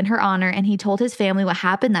party in her honor, and he told his family what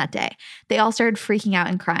happened that day. They all started freaking out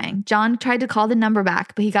and crying. John tried to call the number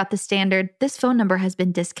back, but he got the standard, "This phone number has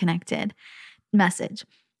been disconnected" message.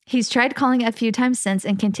 He's tried calling it a few times since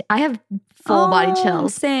and I have full body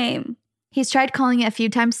chills. Same. He's tried calling it a few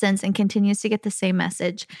times since and continues to get the same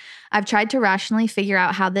message. I've tried to rationally figure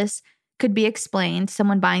out how this could be explained.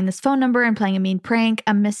 Someone buying this phone number and playing a mean prank,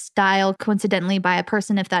 a misdial coincidentally by a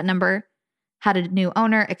person if that number had a new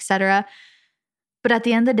owner, etc. But at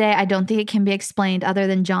the end of the day, I don't think it can be explained other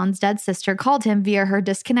than John's dead sister called him via her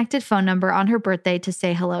disconnected phone number on her birthday to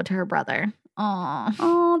say hello to her brother.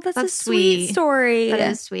 Oh, that's a sweet story.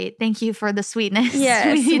 That is sweet. Thank you for the sweetness.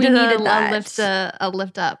 Yes, we needed that. A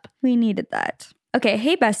lift up. We needed that. Okay,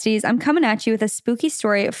 hey besties, I'm coming at you with a spooky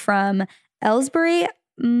story from Ellsbury,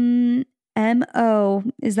 M.O.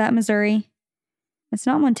 Is that Missouri? It's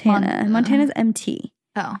not Montana. Montana's M.T.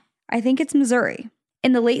 Oh. I think it's Missouri.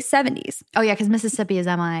 In the late 70s. Oh, yeah, because Mississippi is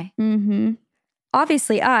M.I. Mm-hmm.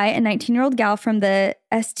 Obviously, I, a 19-year-old gal from the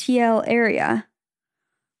STL area,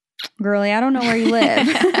 girly, I don't know where you live,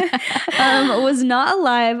 was not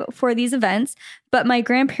alive for these events, but my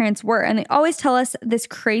grandparents were. And they always tell us this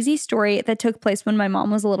crazy story that took place when my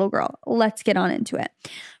mom was a little girl. Let's get on into it.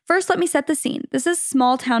 First, let me set the scene. This is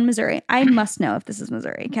small town Missouri. I must know if this is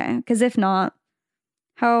Missouri, okay? Because if not,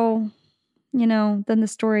 how, then the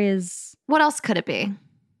story is... What else could it be?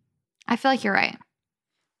 I feel like you're right.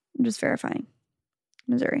 I'm just verifying.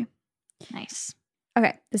 Missouri. Nice.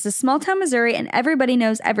 Okay, this is small town Missouri and everybody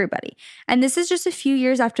knows everybody. And this is just a few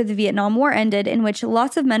years after the Vietnam War ended, in which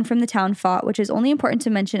lots of men from the town fought, which is only important to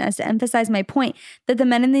mention as to emphasize my point that the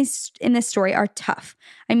men in this story are tough.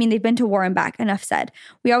 I mean, they've been to war and back, enough said.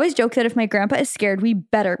 We always joke that if my grandpa is scared, we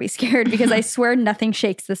better be scared because I swear nothing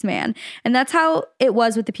shakes this man. And that's how it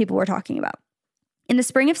was with the people we're talking about. In the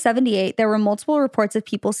spring of 78, there were multiple reports of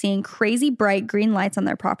people seeing crazy bright green lights on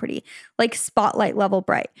their property, like spotlight level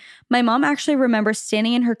bright. My mom actually remembers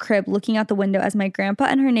standing in her crib looking out the window as my grandpa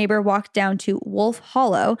and her neighbor walked down to Wolf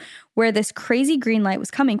Hollow, where this crazy green light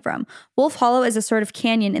was coming from. Wolf Hollow is a sort of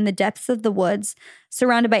canyon in the depths of the woods,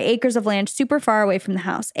 surrounded by acres of land super far away from the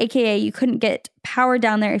house, aka you couldn't get power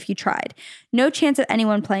down there if you tried. No chance of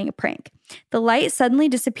anyone playing a prank. The light suddenly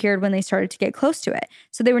disappeared when they started to get close to it,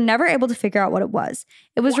 so they were never able to figure out what it was.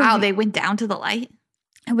 They went down to the light?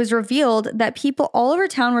 It was revealed that people all over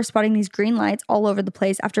town were spotting these green lights all over the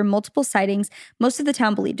place after multiple sightings. Most of the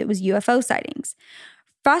town believed it was UFO sightings.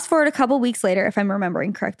 Fast forward a couple weeks later, if I'm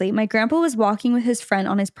remembering correctly, my grandpa was walking with his friend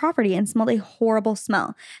on his property and smelled a horrible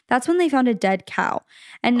smell. That's when they found a dead cow.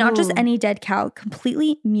 And not just any dead cow,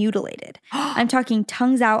 completely mutilated. I'm talking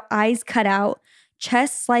tongues out, eyes cut out,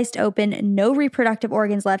 chest sliced open, no reproductive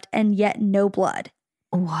organs left, and yet no blood.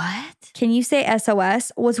 What? Can you say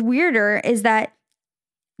SOS? What's weirder is that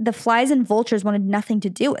the flies and vultures wanted nothing to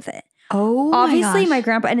do with it. Oh, obviously, my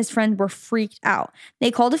grandpa and his friend were freaked out.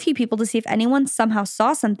 They called a few people to see if anyone somehow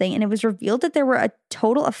saw something, and it was revealed that there were a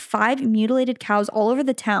total of 5 mutilated cows all over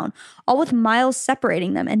the town, all with miles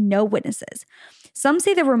separating them and no witnesses. Some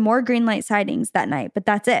say there were more green light sightings that night, but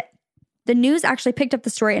that's it. The news actually picked up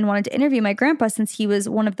the story and wanted to interview my grandpa since he was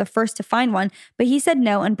one of the first to find one, but he said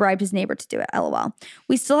no and bribed his neighbor to do it, LOL.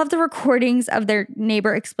 We still have the recordings of their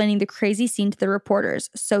neighbor explaining the crazy scene to the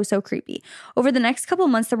reporters. So creepy. Over the next couple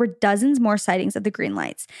months, there were dozens more sightings of the green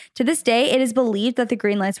lights. To this day, it is believed that the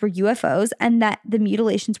green lights were UFOs and that the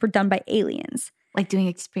mutilations were done by aliens. Like doing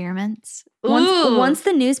experiments? Once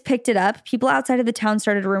the news picked it up, people outside of the town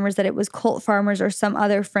started rumors that it was cult farmers or some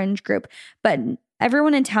other fringe group, but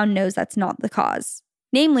everyone in town knows that's not the cause.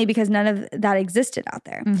 Namely, because none of that existed out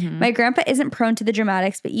there. Mm-hmm. My grandpa isn't prone to the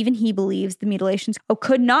dramatics, but even he believes the mutilations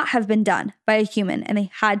could not have been done by a human and they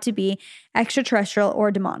had to be extraterrestrial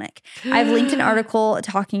or demonic. I've linked an article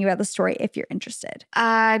talking about the story if you're interested.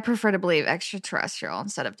 I prefer to believe extraterrestrial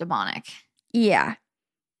instead of demonic. Yeah,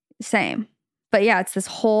 same. But yeah,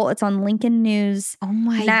 it's on Lincoln News. Oh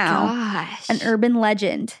my gosh. An urban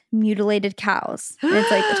legend, mutilated cows. And it's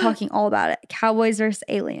like talking all about it. Cowboys versus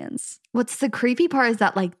aliens. What's the creepy part is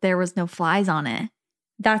that like there was no flies on it.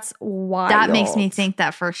 That's wild. That makes me think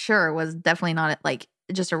that for sure was definitely not like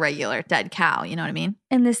just a regular dead cow. You know what I mean?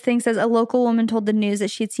 And this thing says a local woman told the news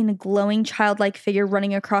that she had seen a glowing childlike figure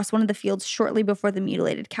running across one of the fields shortly before the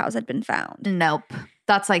mutilated cows had been found. Nope.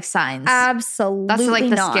 That's like Signs. Absolutely That's like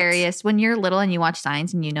the not. scariest. When you're little and you watch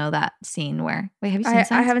Signs and you know that scene where... Wait, have you seen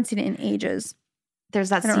Signs? I haven't seen it in ages. There's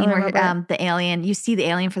that scene where the alien... You see the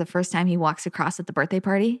alien for the first time. He walks across at the birthday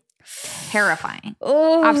party. Terrifying.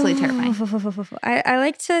 Oh, absolutely terrifying. I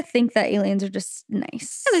like to think that aliens are just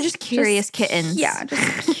nice. Yeah, they're just curious kittens. Yeah,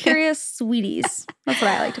 just curious sweeties. That's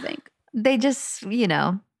what I like to think. They just,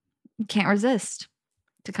 can't resist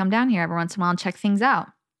to come down here every once in a while and check things out.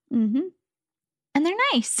 Mm-hmm. And they're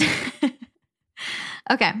nice.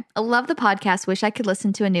 Okay. I love the podcast. Wish I could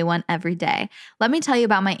listen to a new one every day. Let me tell you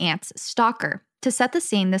about my aunt's stalker. To set the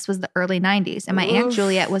scene, this was the early 90s, and my Aunt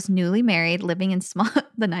Juliet was newly married, living in small...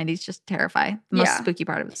 The 90s just terrify. The most spooky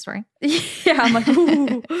part of the story. Yeah, I'm like,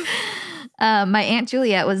 ooh. My Aunt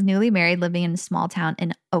Juliet was newly married, living in a small town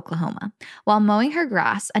in Oklahoma. While mowing her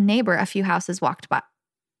grass, a neighbor a few houses down,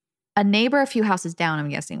 I'm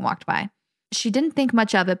guessing, walked by. She didn't think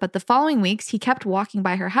much of it, but the following weeks, he kept walking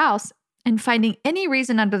by her house and finding any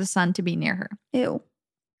reason under the sun to be near her. Ew.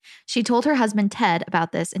 She told her husband, Ted,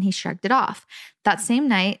 about this, and he shrugged it off. That same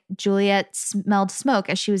night, Juliet smelled smoke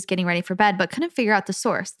as she was getting ready for bed, but couldn't figure out the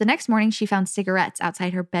source. The next morning, she found cigarettes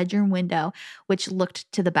outside her bedroom window, which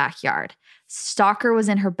looked to the backyard. Stalker was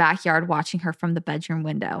in her backyard watching her from the bedroom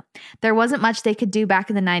window. There wasn't much they could do back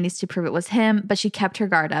in the 90s to prove it was him, but she kept her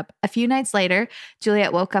guard up. A few nights later,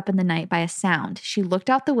 Juliet woke up in the night by a sound. She looked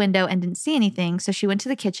out the window and didn't see anything, so she went to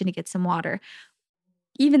the kitchen to get some water.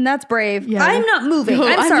 Even that's brave. Yeah. I'm not moving. No,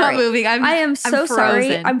 I'm sorry. I'm not moving. I am so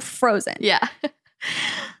sorry. I'm frozen. Yeah.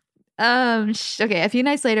 Okay. A few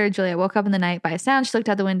nights later, Juliet woke up in the night by a sound. She looked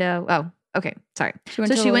out the window. Oh, okay. Sorry. She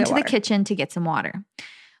went to the kitchen to get some water.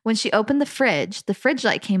 When she opened the fridge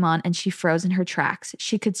light came on and she froze in her tracks.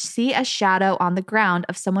 She could see a shadow on the ground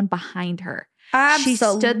of someone behind her. Absolutely. She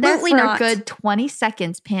stood there for a good 20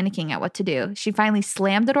 seconds panicking at what to do. She finally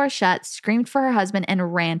slammed the door shut, screamed for her husband,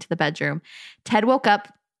 and ran to the bedroom. Ted woke up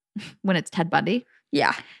when it's Ted Bundy.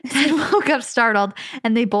 Yeah. Ted woke up startled,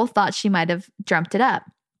 and they both thought she might have dreamt it up.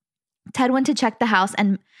 Ted went to check the house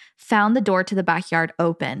and found the door to the backyard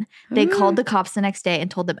open. They called the cops the next day and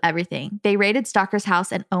told them everything. They raided Stalker's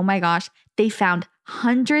house, and oh my gosh, they found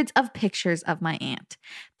hundreds of pictures of my aunt.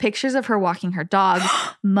 Pictures of her walking her dogs,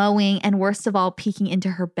 mowing, and worst of all, peeking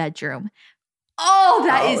into her bedroom. Oh,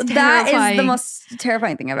 that is terrifying. That is the most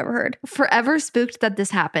terrifying thing I've ever heard. Forever spooked that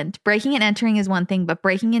this happened. Breaking and entering is one thing, but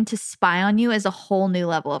breaking in to spy on you is a whole new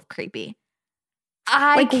level of creepy.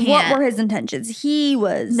 What were his intentions? He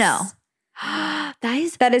was... No.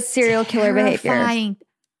 That is serial killer behavior.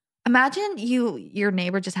 Imagine your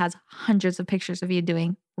neighbor just has hundreds of pictures of you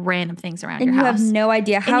doing random things around your house. And you have no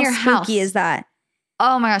idea. How spooky is that?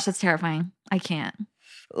 Oh my gosh, that's terrifying. I can't.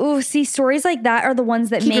 Oh, see, stories like that are the ones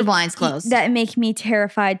that keep your blinds closed. That make me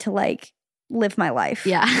terrified to like live my life.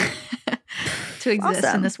 Yeah. To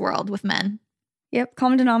exist in this world with men. Yep.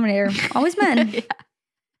 Common denominator. Always men. Yeah.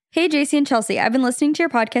 Hey, JC and Chelsea, I've been listening to your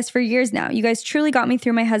podcast for years now. You guys truly got me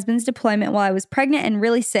through my husband's deployment while I was pregnant and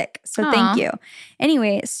really sick, so thank you.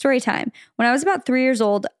 Anyway, story time. When I was about 3 years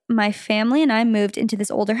old, my family and I moved into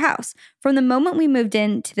this older house. From the moment we moved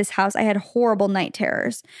into this house, I had horrible night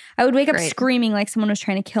terrors. I would wake up screaming like someone was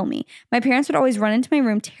trying to kill me. My parents would always run into my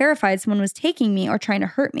room terrified someone was taking me or trying to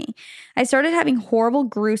hurt me. I started having horrible,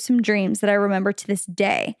 gruesome dreams that I remember to this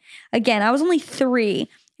day. Again, I was only 3,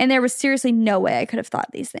 and there was seriously no way I could have thought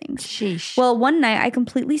these things. Sheesh. Well, one night I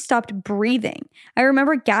completely stopped breathing. I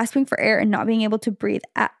remember gasping for air and not being able to breathe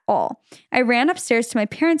at all. I ran upstairs to my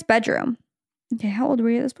parents' bedroom. Okay, how old were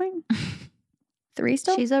you at this point? 3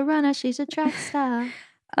 still? She's a runner. She's a track star.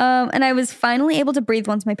 And I was finally able to breathe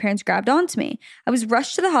once my parents grabbed onto me. I was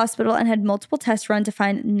rushed to the hospital and had multiple tests run to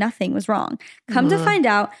find nothing was wrong. Come to find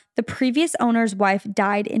out, the previous owner's wife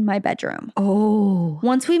died in my bedroom. Oh.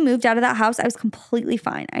 Once we moved out of that house, I was completely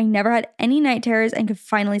fine. I never had any night terrors and could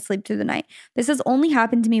finally sleep through the night. This has only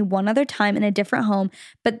happened to me one other time in a different home,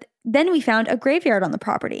 but then we found a graveyard on the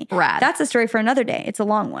property. Rad. That's a story for another day. It's a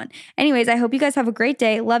long one. Anyways, I hope you guys have a great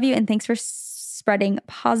day. Love you, and thanks for spreading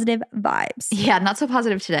positive vibes. Yeah, not so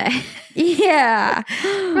positive today. Yeah.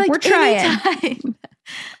 We're trying.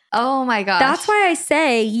 Oh my gosh. That's why I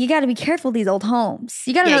say you got to be careful of these old homes.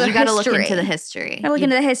 You got to know the history. You got to look into the history. You got to look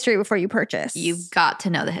into the history before you purchase. You've got to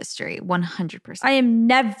know the history, 100%. I am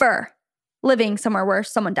never living somewhere where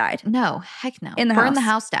someone died. No, heck no. Burn the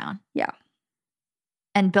house down. Yeah.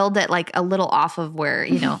 And build it like a little off of where,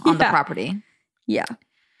 on the property. Yeah.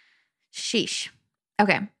 Sheesh.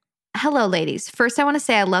 Okay. Hello, ladies. First, I want to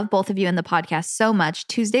say I love both of you and the podcast so much.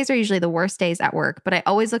 Tuesdays are usually the worst days at work, but I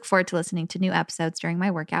always look forward to listening to new episodes during my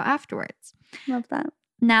workout afterwards. Love that.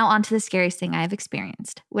 Now on to the scariest thing I have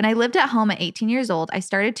experienced. When I lived at home at 18 years old, I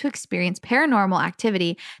started to experience paranormal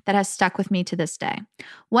activity that has stuck with me to this day.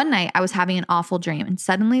 One night, I was having an awful dream and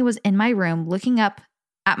suddenly was in my room looking up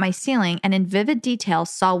at my ceiling and in vivid detail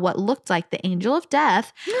saw what looked like the angel of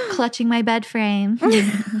death clutching my bed frame.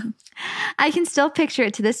 I can still picture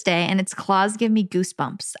it to this day, and its claws give me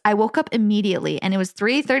goosebumps. I woke up immediately, and it was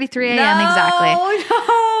 3:33 a.m. exactly.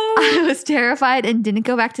 I was terrified and didn't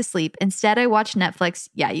go back to sleep. Instead, I watched Netflix.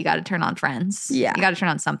 Yeah, you got to turn on Friends. Yeah. You got to turn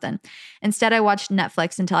on something. Instead, I watched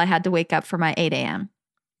Netflix until I had to wake up for my 8 a.m.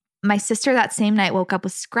 My sister that same night woke up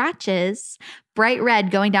with scratches, bright red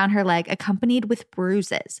going down her leg, accompanied with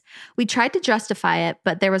bruises. We tried to justify it,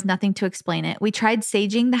 but there was nothing to explain it. We tried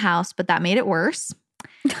saging the house, but that made it worse.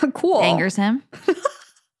 Cool. Angers him.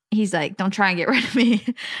 He's like, don't try and get rid of me.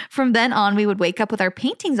 From then on, we would wake up with our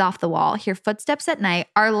paintings off the wall, hear footsteps at night.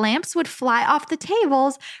 Our lamps would fly off the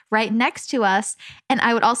tables right next to us. And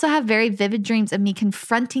I would also have very vivid dreams of me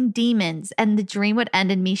confronting demons. And the dream would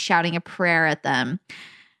end in me shouting a prayer at them.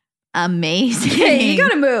 amazing. Okay, you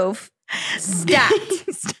gotta move. Stat.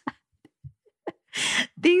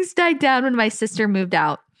 Things died down when my sister moved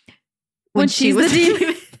out. When she was the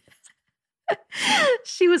demon.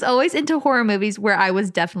 She was always into horror movies where I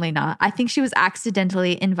was definitely not. I think she was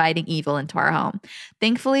accidentally inviting evil into our home.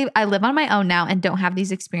 Thankfully, I live on my own now and don't have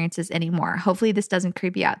these experiences anymore. Hopefully this doesn't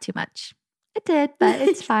creep you out too much. It did, but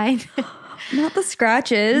it's fine. Not the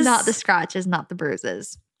scratches. Not the scratches, not the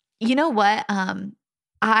bruises. You know what?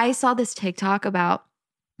 I saw this TikTok about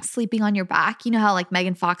sleeping on your back. You know how like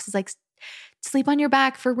Megan Fox is like, sleep on your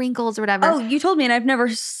back for wrinkles or whatever. Oh, you told me and I've never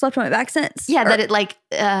slept on my back since. Yeah, that it like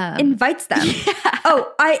invites them. Yeah.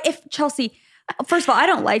 Oh, if Chelsea, first of all, I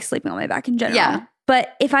don't like sleeping on my back in general. Yeah.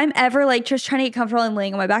 But if I'm ever like just trying to get comfortable and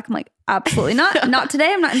laying on my back, I'm like, absolutely not. Not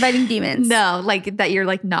today. I'm not inviting demons. No, like that you're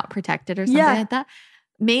like not protected or something like that.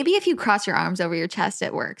 Maybe if you cross your arms over your chest,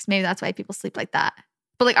 it works. Maybe that's why people sleep like that.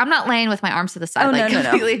 But like I'm not laying with my arms to the side,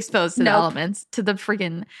 completely exposed to the elements, to the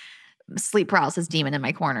freaking sleep paralysis demon in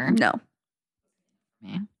my corner. No.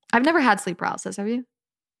 I've never had sleep paralysis. Have you?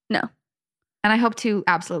 No. And I hope to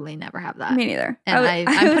absolutely never have that. Me neither. And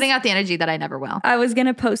I'm putting out the energy that I never will. I was going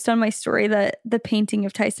to post on my story the painting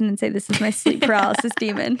of Tyson and say, this is my sleep paralysis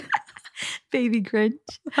demon. Baby Grinch.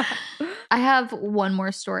 I have one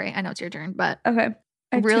more story. I know it's your turn, but okay.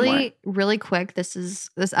 Really quick. This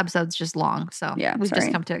episode's just long. So we've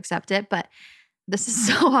just come to accept it. But this is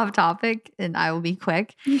so off topic and I will be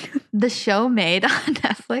quick. The show Made on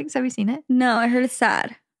Netflix. Have you seen it? No, I heard it's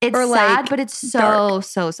sad. It's sad, but it's so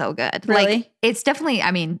good. Really? Like it's definitely, I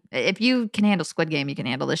mean, if you can handle Squid Game, you can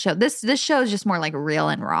handle this show. This show is just more like real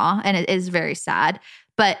and raw and it is very sad,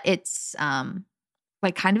 but it's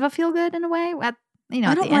like kind of a feel good in a way. I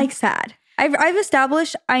don't like sad. I've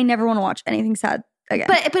established I never want to watch anything sad again.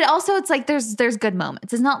 But also it's like there's good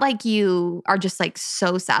moments. It's not like you are just like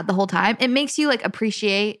so sad the whole time. It makes you like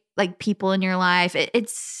appreciate like people in your life.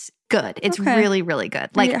 It's good. It's really, really good.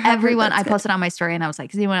 Like everyone, I posted on my story and I was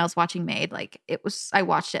like, is anyone else watching Made? Like I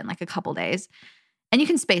watched it in like a couple days and you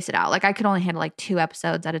can space it out. Like I could only handle like 2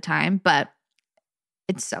 episodes at a time, but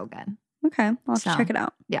it's so good. Okay. I'll have to check it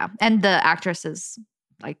out. Yeah. And the actress is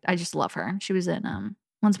like, I just love her. She was in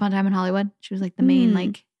Once Upon a Time in Hollywood. She was like the main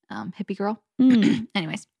like hippie girl.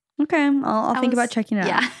 Anyways. Okay. I'll think about checking it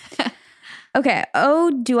out. Okay.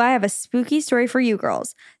 Oh, do I have a spooky story for you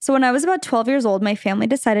girls. So when I was about 12 years old, my family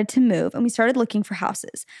decided to move and we started looking for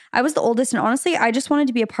houses. I was the oldest and honestly, I just wanted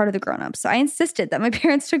to be a part of the grown-ups. So I insisted that my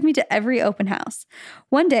parents took me to every open house.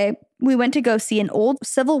 One day, we went to go see an old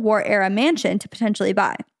Civil War era mansion to potentially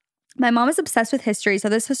buy. My mom is obsessed with history, so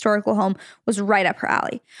this historical home was right up her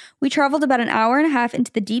alley. We traveled about an hour and a half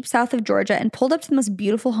into the deep south of Georgia and pulled up to the most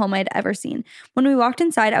beautiful home I had ever seen. When we walked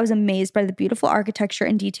inside, I was amazed by the beautiful architecture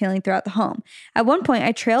and detailing throughout the home. At one point,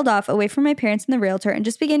 I trailed off away from my parents and the realtor and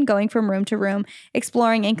just began going from room to room,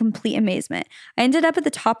 exploring in complete amazement. I ended up at the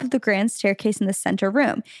top of the grand staircase in the center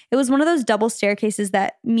room. It was one of those double staircases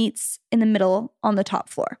that meets in the middle on the top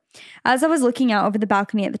floor. As I was looking out over the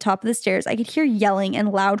balcony at the top of the stairs, I could hear yelling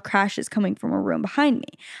and loud crashes coming from a room behind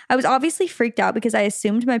me. I was obviously freaked out because I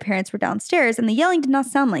assumed my parents were downstairs and the yelling did not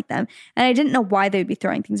sound like them, and I didn't know why they would be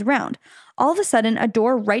throwing things around. All of a sudden, a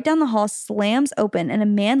door right down the hall slams open and a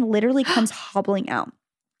man literally comes hobbling out.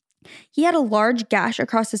 He had a large gash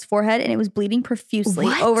across his forehead and it was bleeding profusely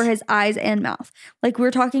over his eyes and mouth. Like we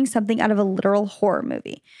were talking something out of a literal horror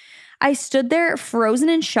movie. I stood there frozen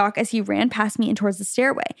in shock as he ran past me and towards the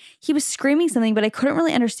stairway. He was screaming something, but I couldn't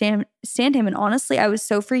really understand him. And honestly, I was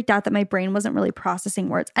so freaked out that my brain wasn't really processing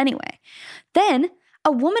words anyway. Then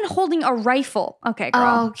a woman holding a rifle. Okay,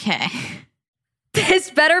 girl. Okay. This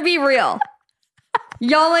better be real.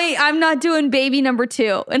 Y'all I'm not doing baby number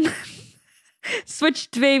 2. And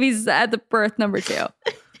switched babies at the birth number 2.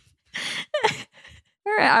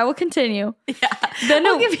 All right, I will continue. Yeah. Then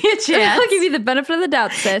I'll give you a chance. I'll give you the benefit of the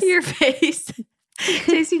doubt, sis. Your face.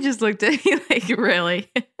 Stacey just looked at me like,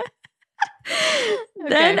 really?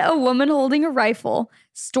 Then a woman holding a rifle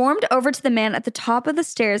stormed over to the man at the top of the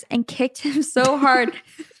stairs and kicked him so hard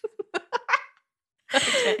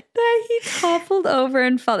that he toppled over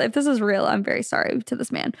and fell. If this is real, I'm very sorry to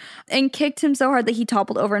this man. And kicked him so hard that he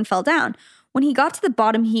toppled over and fell down. When he got to the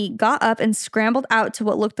bottom, he got up and scrambled out to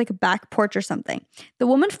what looked like a back porch or something. The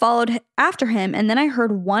woman followed after him, and then I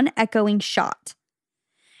heard one echoing shot.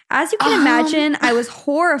 As you can imagine, I was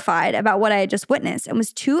horrified about what I had just witnessed and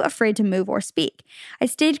was too afraid to move or speak. I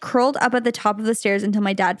stayed curled up at the top of the stairs until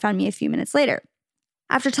my dad found me a few minutes later.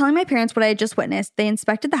 After telling my parents what I had just witnessed, they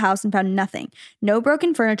inspected the house and found nothing. No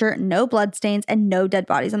broken furniture, no bloodstains, and no dead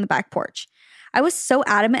bodies on the back porch. I was so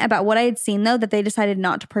adamant about what I had seen, though, that they decided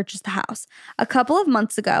not to purchase the house. A couple of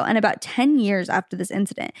months ago, and about 10 years after this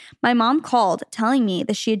incident, my mom called telling me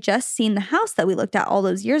that she had just seen the house that we looked at all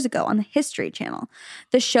those years ago on the History Channel.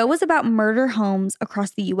 The show was about murder homes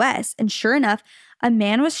across the U.S., and sure enough, a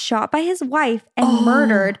man was shot by his wife and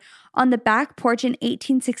murdered on the back porch in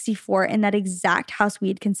 1864 in that exact house we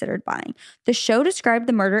had considered buying. The show described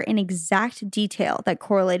the murder in exact detail that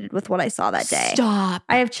correlated with what I saw that day. Stop.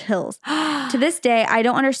 I have chills. To this day, I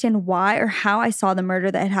don't understand why or how I saw the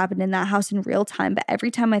murder that had happened in that house in real time, but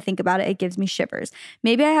every time I think about it, it gives me shivers.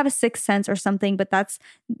 Maybe I have a sixth sense or something, but that's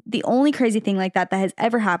the only crazy thing like that has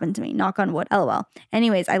ever happened to me. Knock on wood. LOL.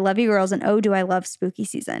 Anyways, I love you girls, and oh, do I love spooky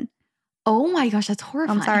season. Oh my gosh, that's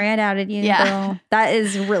horrifying. I'm sorry I doubted you. Yeah. Girl. That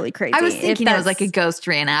is really crazy. I was thinking it was like a ghost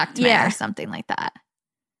reenactment or something like that.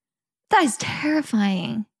 That is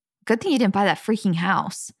terrifying. Good thing you didn't buy that freaking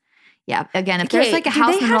house. Yeah, again, if there's like a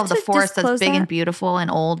house in the middle of the forest that's big and beautiful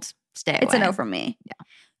and old, stay away. It's a no from me. Yeah.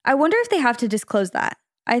 I wonder if they have to disclose that.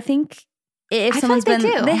 I think if someone's been,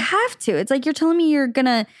 they have to. It's like you're telling me I'm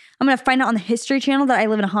gonna find out on the History Channel that I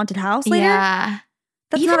live in a haunted house later. Yeah.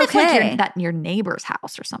 That's even not if okay. like you're your neighbor's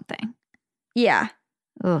house or something. Yeah.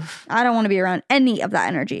 Oof. I don't want to be around any of that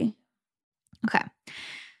energy. Okay.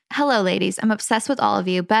 Hello, ladies. I'm obsessed with all of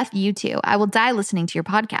you. Beth, you too. I will die listening to your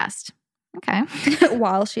podcast. Okay.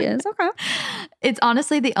 While she is. Okay. It's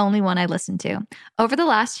honestly the only one I listen to. Over the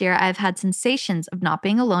last year, I've had sensations of not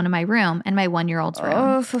being alone in my room and my 1-year-old's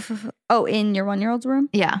room. Oh, in your 1-year-old's room?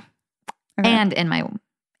 Yeah. Okay. And in my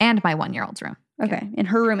 1-year-old's room. Okay. In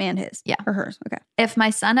her room and his. Yeah. Or hers. Okay. If my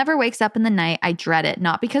son ever wakes up in the night, I dread it.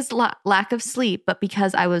 Not because lack of sleep, but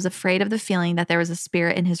because I was afraid of the feeling that there was a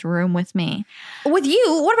spirit in his room with me. With you?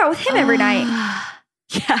 What about with him every night?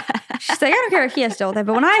 Yeah. She's like, I don't care if he has to deal with it,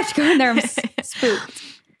 but when I have to go in there, I'm spooked.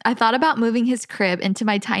 I thought about moving his crib into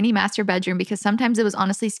my tiny master bedroom because sometimes it was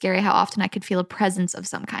honestly scary how often I could feel a presence of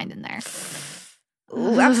some kind in there.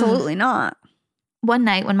 Ooh, absolutely not. One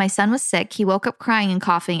night when my son was sick, he woke up crying and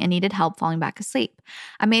coughing and needed help falling back asleep.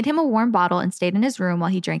 I made him a warm bottle and stayed in his room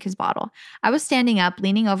while he drank his bottle. I was standing up,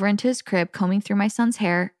 leaning over into his crib, combing through my son's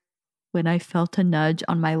hair when I felt a nudge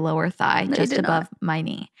on my lower thigh just above my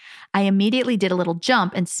knee. I immediately did a little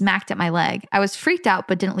jump and smacked at my leg. I was freaked out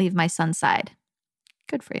but didn't leave my son's side.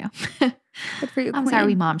 Good for you. Good for you, I'm queen. sorry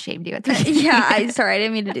we mom shamed you at the Yeah, I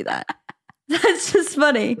didn't mean to do that. That's just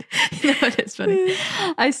funny. No, it is funny.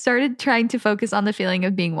 I started trying to focus on the feeling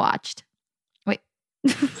of being watched. Wait.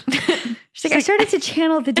 She's like, I started to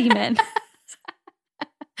channel the demon.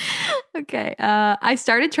 Okay. I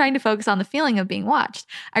started trying to focus on the feeling of being watched.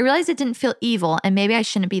 I realized it didn't feel evil and maybe I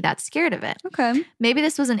shouldn't be that scared of it. Okay. Maybe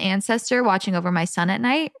this was an ancestor watching over my son at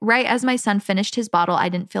night. Right as my son finished his bottle, I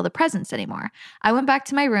didn't feel the presence anymore. I went back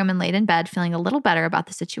to my room and laid in bed feeling a little better about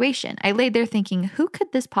the situation. I laid there thinking, who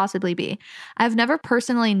could this possibly be? I've never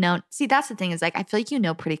personally known. See, that's the thing is like, I feel like you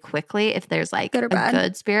know pretty quickly if there's like good or bad. A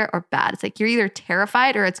good spirit or bad. It's like you're either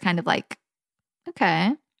terrified or it's kind of like,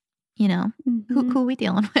 okay. You know, who are we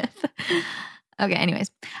dealing with? Okay, anyways.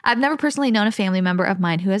 I've never personally known a family member of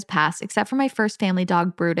mine who has passed except for my first family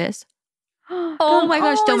dog, Brutus. Oh my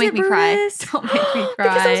gosh, don't make me cry. Don't make me cry.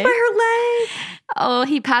 Because I was by her leg. Oh,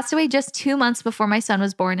 he passed away just 2 months before my son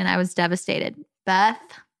was born and I was devastated. Beth,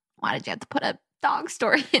 why did you have to put a dog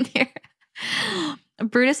story in here?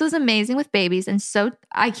 Brutus was amazing with babies and so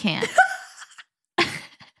I can't.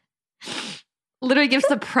 Literally gives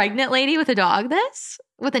the pregnant lady with a dog this?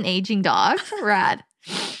 With an aging dog? Rad.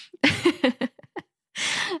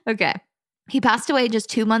 Okay. He passed away just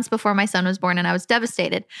 2 months before my son was born and I was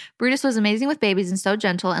devastated. Brutus was amazing with babies and so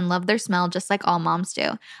gentle and loved their smell just like all moms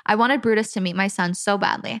do. I wanted Brutus to meet my son so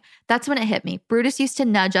badly. That's when it hit me. Brutus used to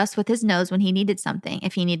nudge us with his nose when he needed something.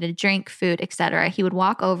 If he needed a drink, food, etc., he would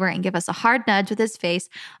walk over and give us a hard nudge with his face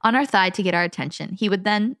on our thigh to get our attention. He would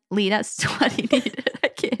then lead us to what he needed. I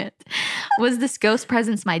can't. Was this ghost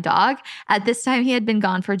presence my dog? At this time, he had been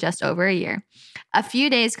gone for just over a year. A few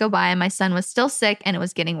days go by and my son was still sick and it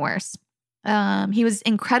was getting worse. He was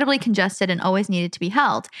incredibly congested and always needed to be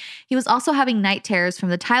held. He was also having night terrors from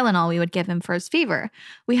the Tylenol we would give him for his fever.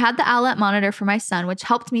 We had the Owlet monitor for my son, which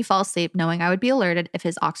helped me fall asleep knowing I would be alerted if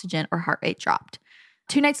his oxygen or heart rate dropped.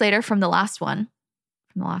 2 nights later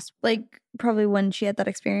like probably when she had that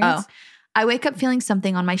experience. I wake up feeling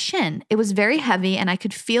something on my shin. It was very heavy and I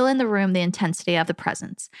could feel in the room the intensity of the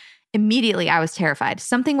presence. Immediately, I was terrified.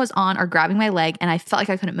 Something was on or grabbing my leg and I felt like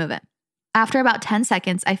I couldn't move it. After about 10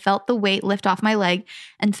 seconds, I felt the weight lift off my leg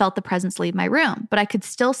and felt the presence leave my room, but I could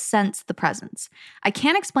still sense the presence. I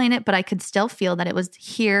can't explain it, but I could still feel that it was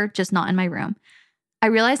here, just not in my room. I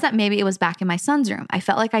realized that maybe it was back in my son's room. I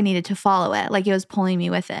felt like I needed to follow it, like it was pulling me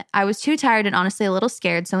with it. I was too tired and honestly a little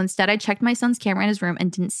scared, so instead I checked my son's camera in his room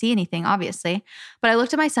and didn't see anything, obviously. But I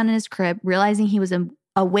looked at my son in his crib, realizing he was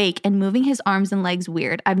awake and moving his arms and legs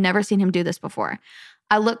weird. I've never seen him do this before.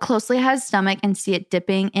 I look closely at his stomach and see it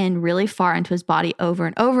dipping in really far into his body over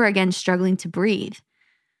and over again, struggling to breathe.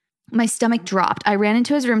 My stomach dropped. I ran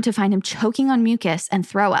into his room to find him choking on mucus and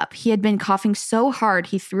throw up. He had been coughing so hard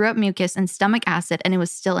he threw up mucus and stomach acid, and it was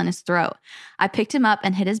still in his throat. I picked him up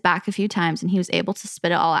and hit his back a few times, and he was able to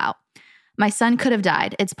spit it all out. My son could have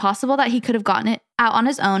died. It's possible that he could have gotten it out on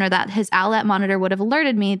his own, or that his Owlet monitor would have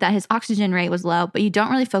alerted me that his oxygen rate was low, but you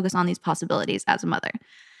don't really focus on these possibilities as a mother.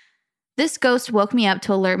 This ghost woke me up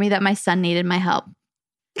to alert me that my son needed my help.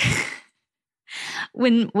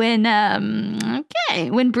 When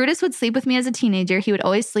Brutus would sleep with me as a teenager, he would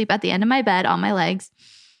always sleep at the end of my bed on my legs.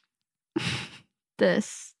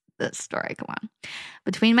 This story, come on.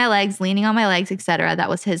 Between my legs, leaning on my legs, etc. That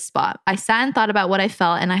was his spot. I sat and thought about what I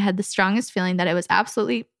felt, and I had the strongest feeling that it was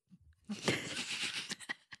absolutely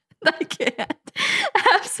I can't.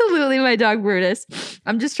 Absolutely my dog Brutus.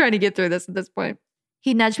 I'm just trying to get through this at this point.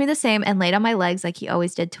 He nudged me the same and laid on my legs like he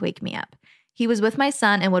always did to wake me up. He was with my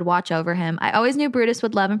son and would watch over him. I always knew Brutus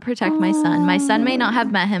would love and protect my son. My son may not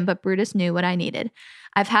have met him, but Brutus knew what I needed.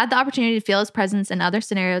 I've had the opportunity to feel his presence in other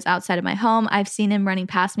scenarios outside of my home. I've seen him running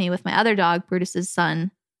past me with my other dog, Brutus's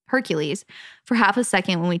son, Hercules, for half a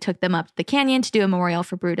second when we took them up the canyon to do a memorial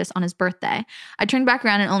for Brutus on his birthday. I turned back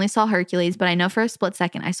around and only saw Hercules, but I know for a split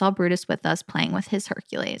second I saw Brutus with us playing with his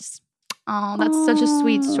Hercules. Oh, that's such a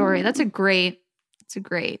sweet story. It's a great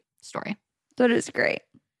story. That is great.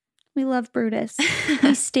 We love Brutus.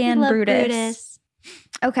 We stand Brutus.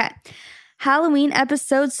 Okay. Halloween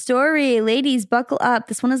episode story. Ladies, buckle up.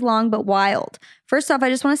 This one is long but wild. First off, I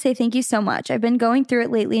just want to say thank you so much. I've been going through it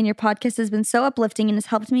lately, and your podcast has been so uplifting and has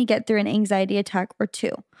helped me get through an anxiety attack or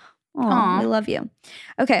two. Aww, we love you.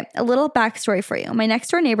 Okay, a little backstory for you. My next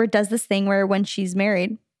door neighbor does this thing where when she's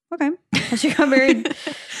married, she got married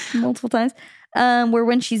multiple times, where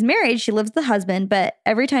when she's married, she lives with the husband, but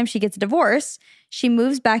every time she gets a divorce, she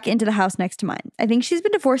moves back into the house next to mine. I think she's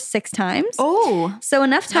been divorced 6 times. Oh. So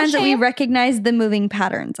enough times that we recognize the moving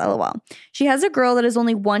patterns, LOL. She has a girl that is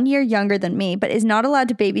only 1 year younger than me, but is not allowed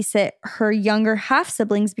to babysit her younger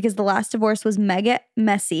half-siblings because the last divorce was mega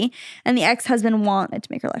messy and the ex-husband wanted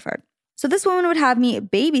to make her life hard. So this woman would have me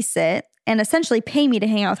babysit and essentially pay me to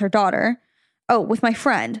hang out with her daughter. Oh, with my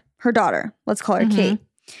friend, her daughter. Let's call her Kate.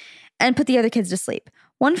 And put the other kids to sleep.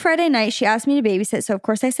 One Friday night, she asked me to babysit, so of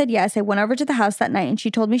course I said yes. I went over to the house that night, and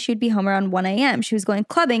she told me she would be home around 1 a.m. She was going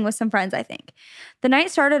clubbing with some friends, I think. The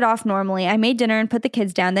night started off normally. I made dinner and put the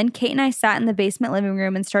kids down. Then Kate and I sat in the basement living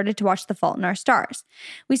room and started to watch The Fault in Our Stars.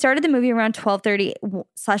 We started the movie around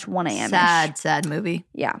 12:30/1 a.m. Sad movie.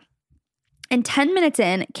 Yeah. And 10 minutes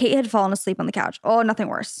in, Kate had fallen asleep on the couch. Oh, nothing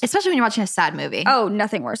worse. Especially when you're watching a sad movie. Oh,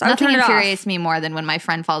 nothing worse. Nothing infuriates me more than when my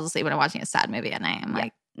friend falls asleep when I'm watching a sad movie at night. I'm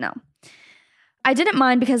like, no. I didn't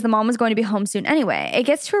mind because the mom was going to be home soon anyway. It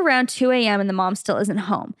gets to around 2 a.m. and the mom still isn't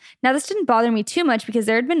home. Now, this didn't bother me too much because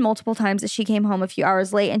there had been multiple times that she came home a few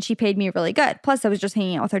hours late and she paid me really good. Plus, I was just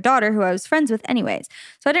hanging out with her daughter who I was friends with anyways.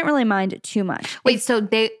 So I didn't really mind it too much. Wait,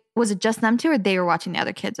 was it just them two or they were watching the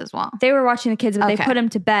other kids as well? They were watching the kids, but they put them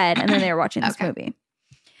to bed and then they were watching this movie.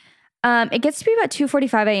 It gets to be about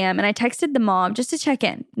 2:45 a.m. and I texted the mom just to check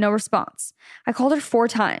in. No response. I called her 4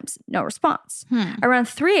 times. No response. Around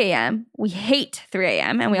 3 a.m., we hate 3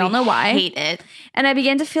 a.m. and we all know why. Hate it. And I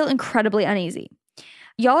began to feel incredibly uneasy.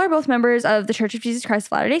 Y'all are both members of the Church of Jesus Christ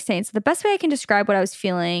of Latter-day Saints. So the best way I can describe what I was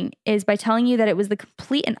feeling is by telling you that it was the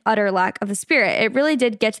complete and utter lack of the Spirit. It really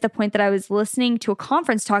did get to the point that I was listening to a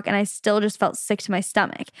conference talk and I still just felt sick to my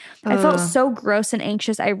stomach. I felt so gross and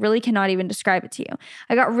anxious. I really cannot even describe it to you.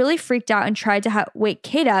 I got really freaked out and tried to wake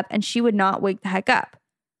Kate up and she would not wake the heck up.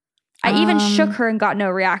 I even shook her and got no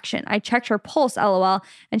reaction. I checked her pulse, LOL,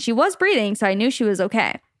 and she was breathing, so I knew she was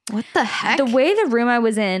okay. What the heck? The way the room I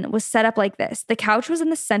was in was set up like this. The couch was in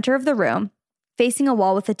the center of the room, facing a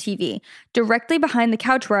wall with a TV. Directly behind the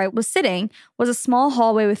couch where I was sitting was a small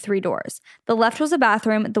hallway with 3 doors. The left was a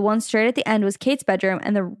bathroom, the one straight at the end was Kate's bedroom,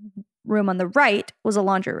 and the room on the right was a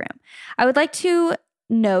laundry room. I would like to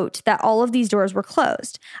note that all of these doors were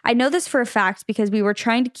closed. I know this for a fact because we were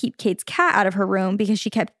trying to keep Kate's cat out of her room because she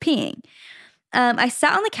kept peeing. I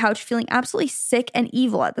sat on the couch feeling absolutely sick and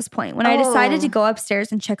evil at this point when I decided to go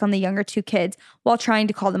upstairs and check on the younger 2 kids while trying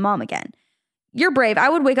to call the mom again. You're brave. I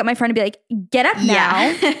would wake up my friend and be like, get up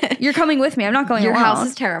now. You're coming with me. I'm not going Your alone. Your house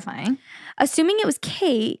is terrifying. Assuming it was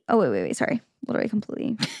Kate. Oh, wait. Sorry. What do I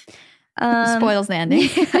completely? Spoils the ending.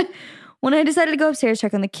 When I decided to go upstairs to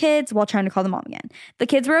check on the kids while trying to call the mom again. The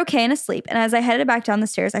kids were okay and asleep, and as I headed back down the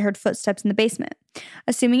stairs, I heard footsteps in the basement.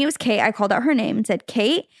 Assuming it was Kate, I called out her name and said,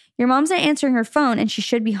 "Kate, your mom's not answering her phone and she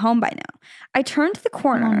should be home by now." I turned to the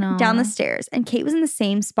corner down the stairs, and Kate was in the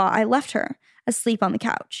same spot I left her, asleep on the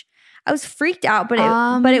couch. I was freaked out, but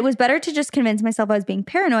it was better to just convince myself I was being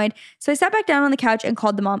paranoid, so I sat back down on the couch and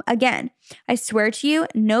called the mom again. I swear to you,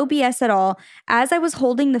 no BS at all. As I was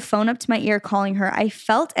holding the phone up to my ear calling her, I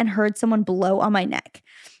felt and heard someone blow on my neck.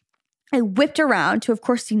 I whipped around to, of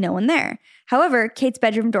course, see no one there. However, Kate's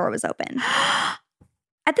bedroom door was open.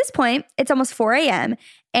 At this point, it's almost 4 a.m.,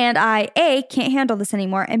 and I, A, can't handle this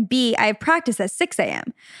anymore, and B, I have practice at 6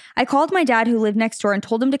 a.m. I called my dad who lived next door and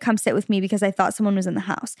told him to come sit with me because I thought someone was in the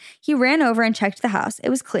house. He ran over and checked the house. It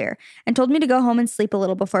was clear, and told me to go home and sleep a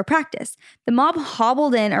little before practice. The mob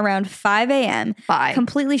hobbled in around 5 a.m.,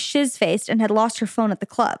 completely shiz-faced, and had lost her phone at the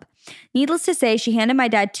club. Needless to say, she handed my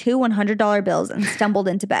dad 2 $100 bills and stumbled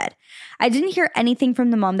into bed. I didn't hear anything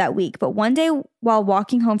from the mom that week, but one day while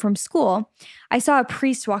walking home from school, I saw a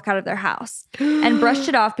priest walk out of their house and brushed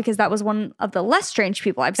it off because that was one of the less strange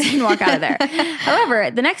people I've seen walk out of there.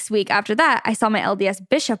 However, the next week after that, I saw my LDS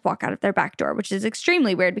bishop walk out of their back door, which is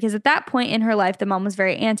extremely weird because at that point in her life, the mom was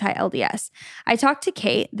very anti-LDS. I talked to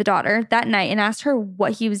Kate, the daughter, that night and asked her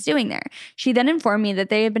what he was doing there. She then informed me that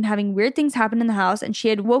they had been having weird things happen in the house and she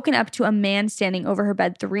had woken up to a man standing over her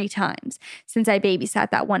bed 3 times since I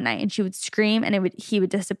babysat that one night, and she would scream and he would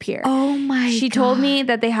disappear. Oh my God. She told me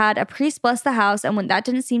that they had a priest bless the house, and when that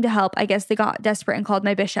didn't seem to help, I guess they got desperate and called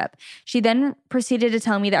my bishop. She then proceeded to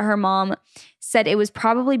tell me that her mom said it was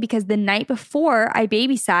probably because the night before I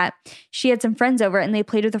babysat, she had some friends over and they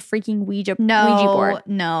played with a freaking Ouija board.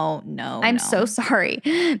 No. I'm so sorry.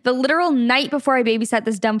 The literal night before I babysat,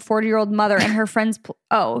 this dumb 40-year-old mother and her friends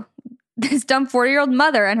this dumb 40-year-old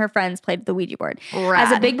mother and her friends played with the Ouija board. Rad.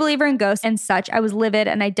 As a big believer in ghosts and such, I was livid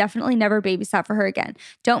and I definitely never babysat for her again.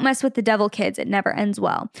 Don't mess with the devil, kids. It never ends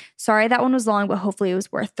well. Sorry that one was long, but hopefully it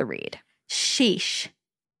was worth the read. Sheesh.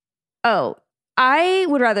 Oh, I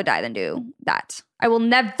would rather die than do that. I will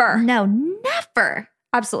never. No, never.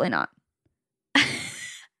 Absolutely not.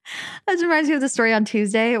 That reminds me of the story on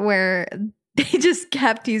Tuesday where they just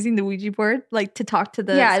kept using the Ouija board, like to talk to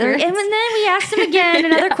the spirits. And then we asked them again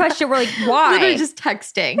another question. We're like, why? Literally just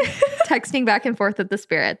texting back and forth with the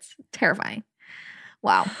spirits. Terrifying.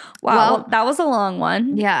 Wow. Well, that was a long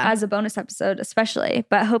one. Yeah. As a bonus episode, especially.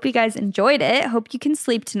 But I hope you guys enjoyed it. Hope you can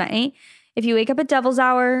sleep tonight. If you wake up at Devil's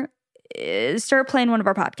Hour, start playing one of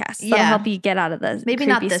our podcasts. That'll help you get out of the maybe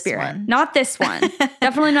creepy not this spirit. one. Not this one.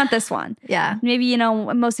 Definitely not this one. Yeah. Maybe,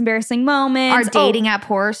 most embarrassing moments. Our dating app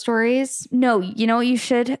horror stories. No, you know what you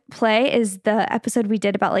should play is the episode we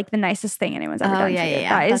did about like the nicest thing anyone's ever done. Yeah.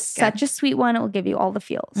 That is such a sweet one. It will give you all the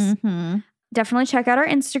feels. Mm-hmm. Definitely check out our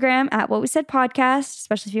Instagram at What We Said Podcast,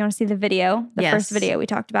 especially if you want to see the video, the first video we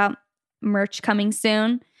talked about. Merch coming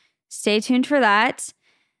soon. Stay tuned for that.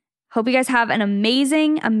 Hope you guys have an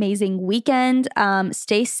amazing, amazing weekend.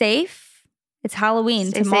 Stay safe. It's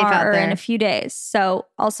Halloween tomorrow or in a few days. So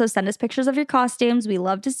also send us pictures of your costumes. We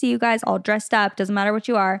love to see you guys all dressed up. Doesn't matter what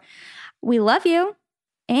you are. We love you.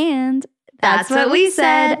 And that's what we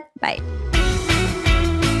said. Bye.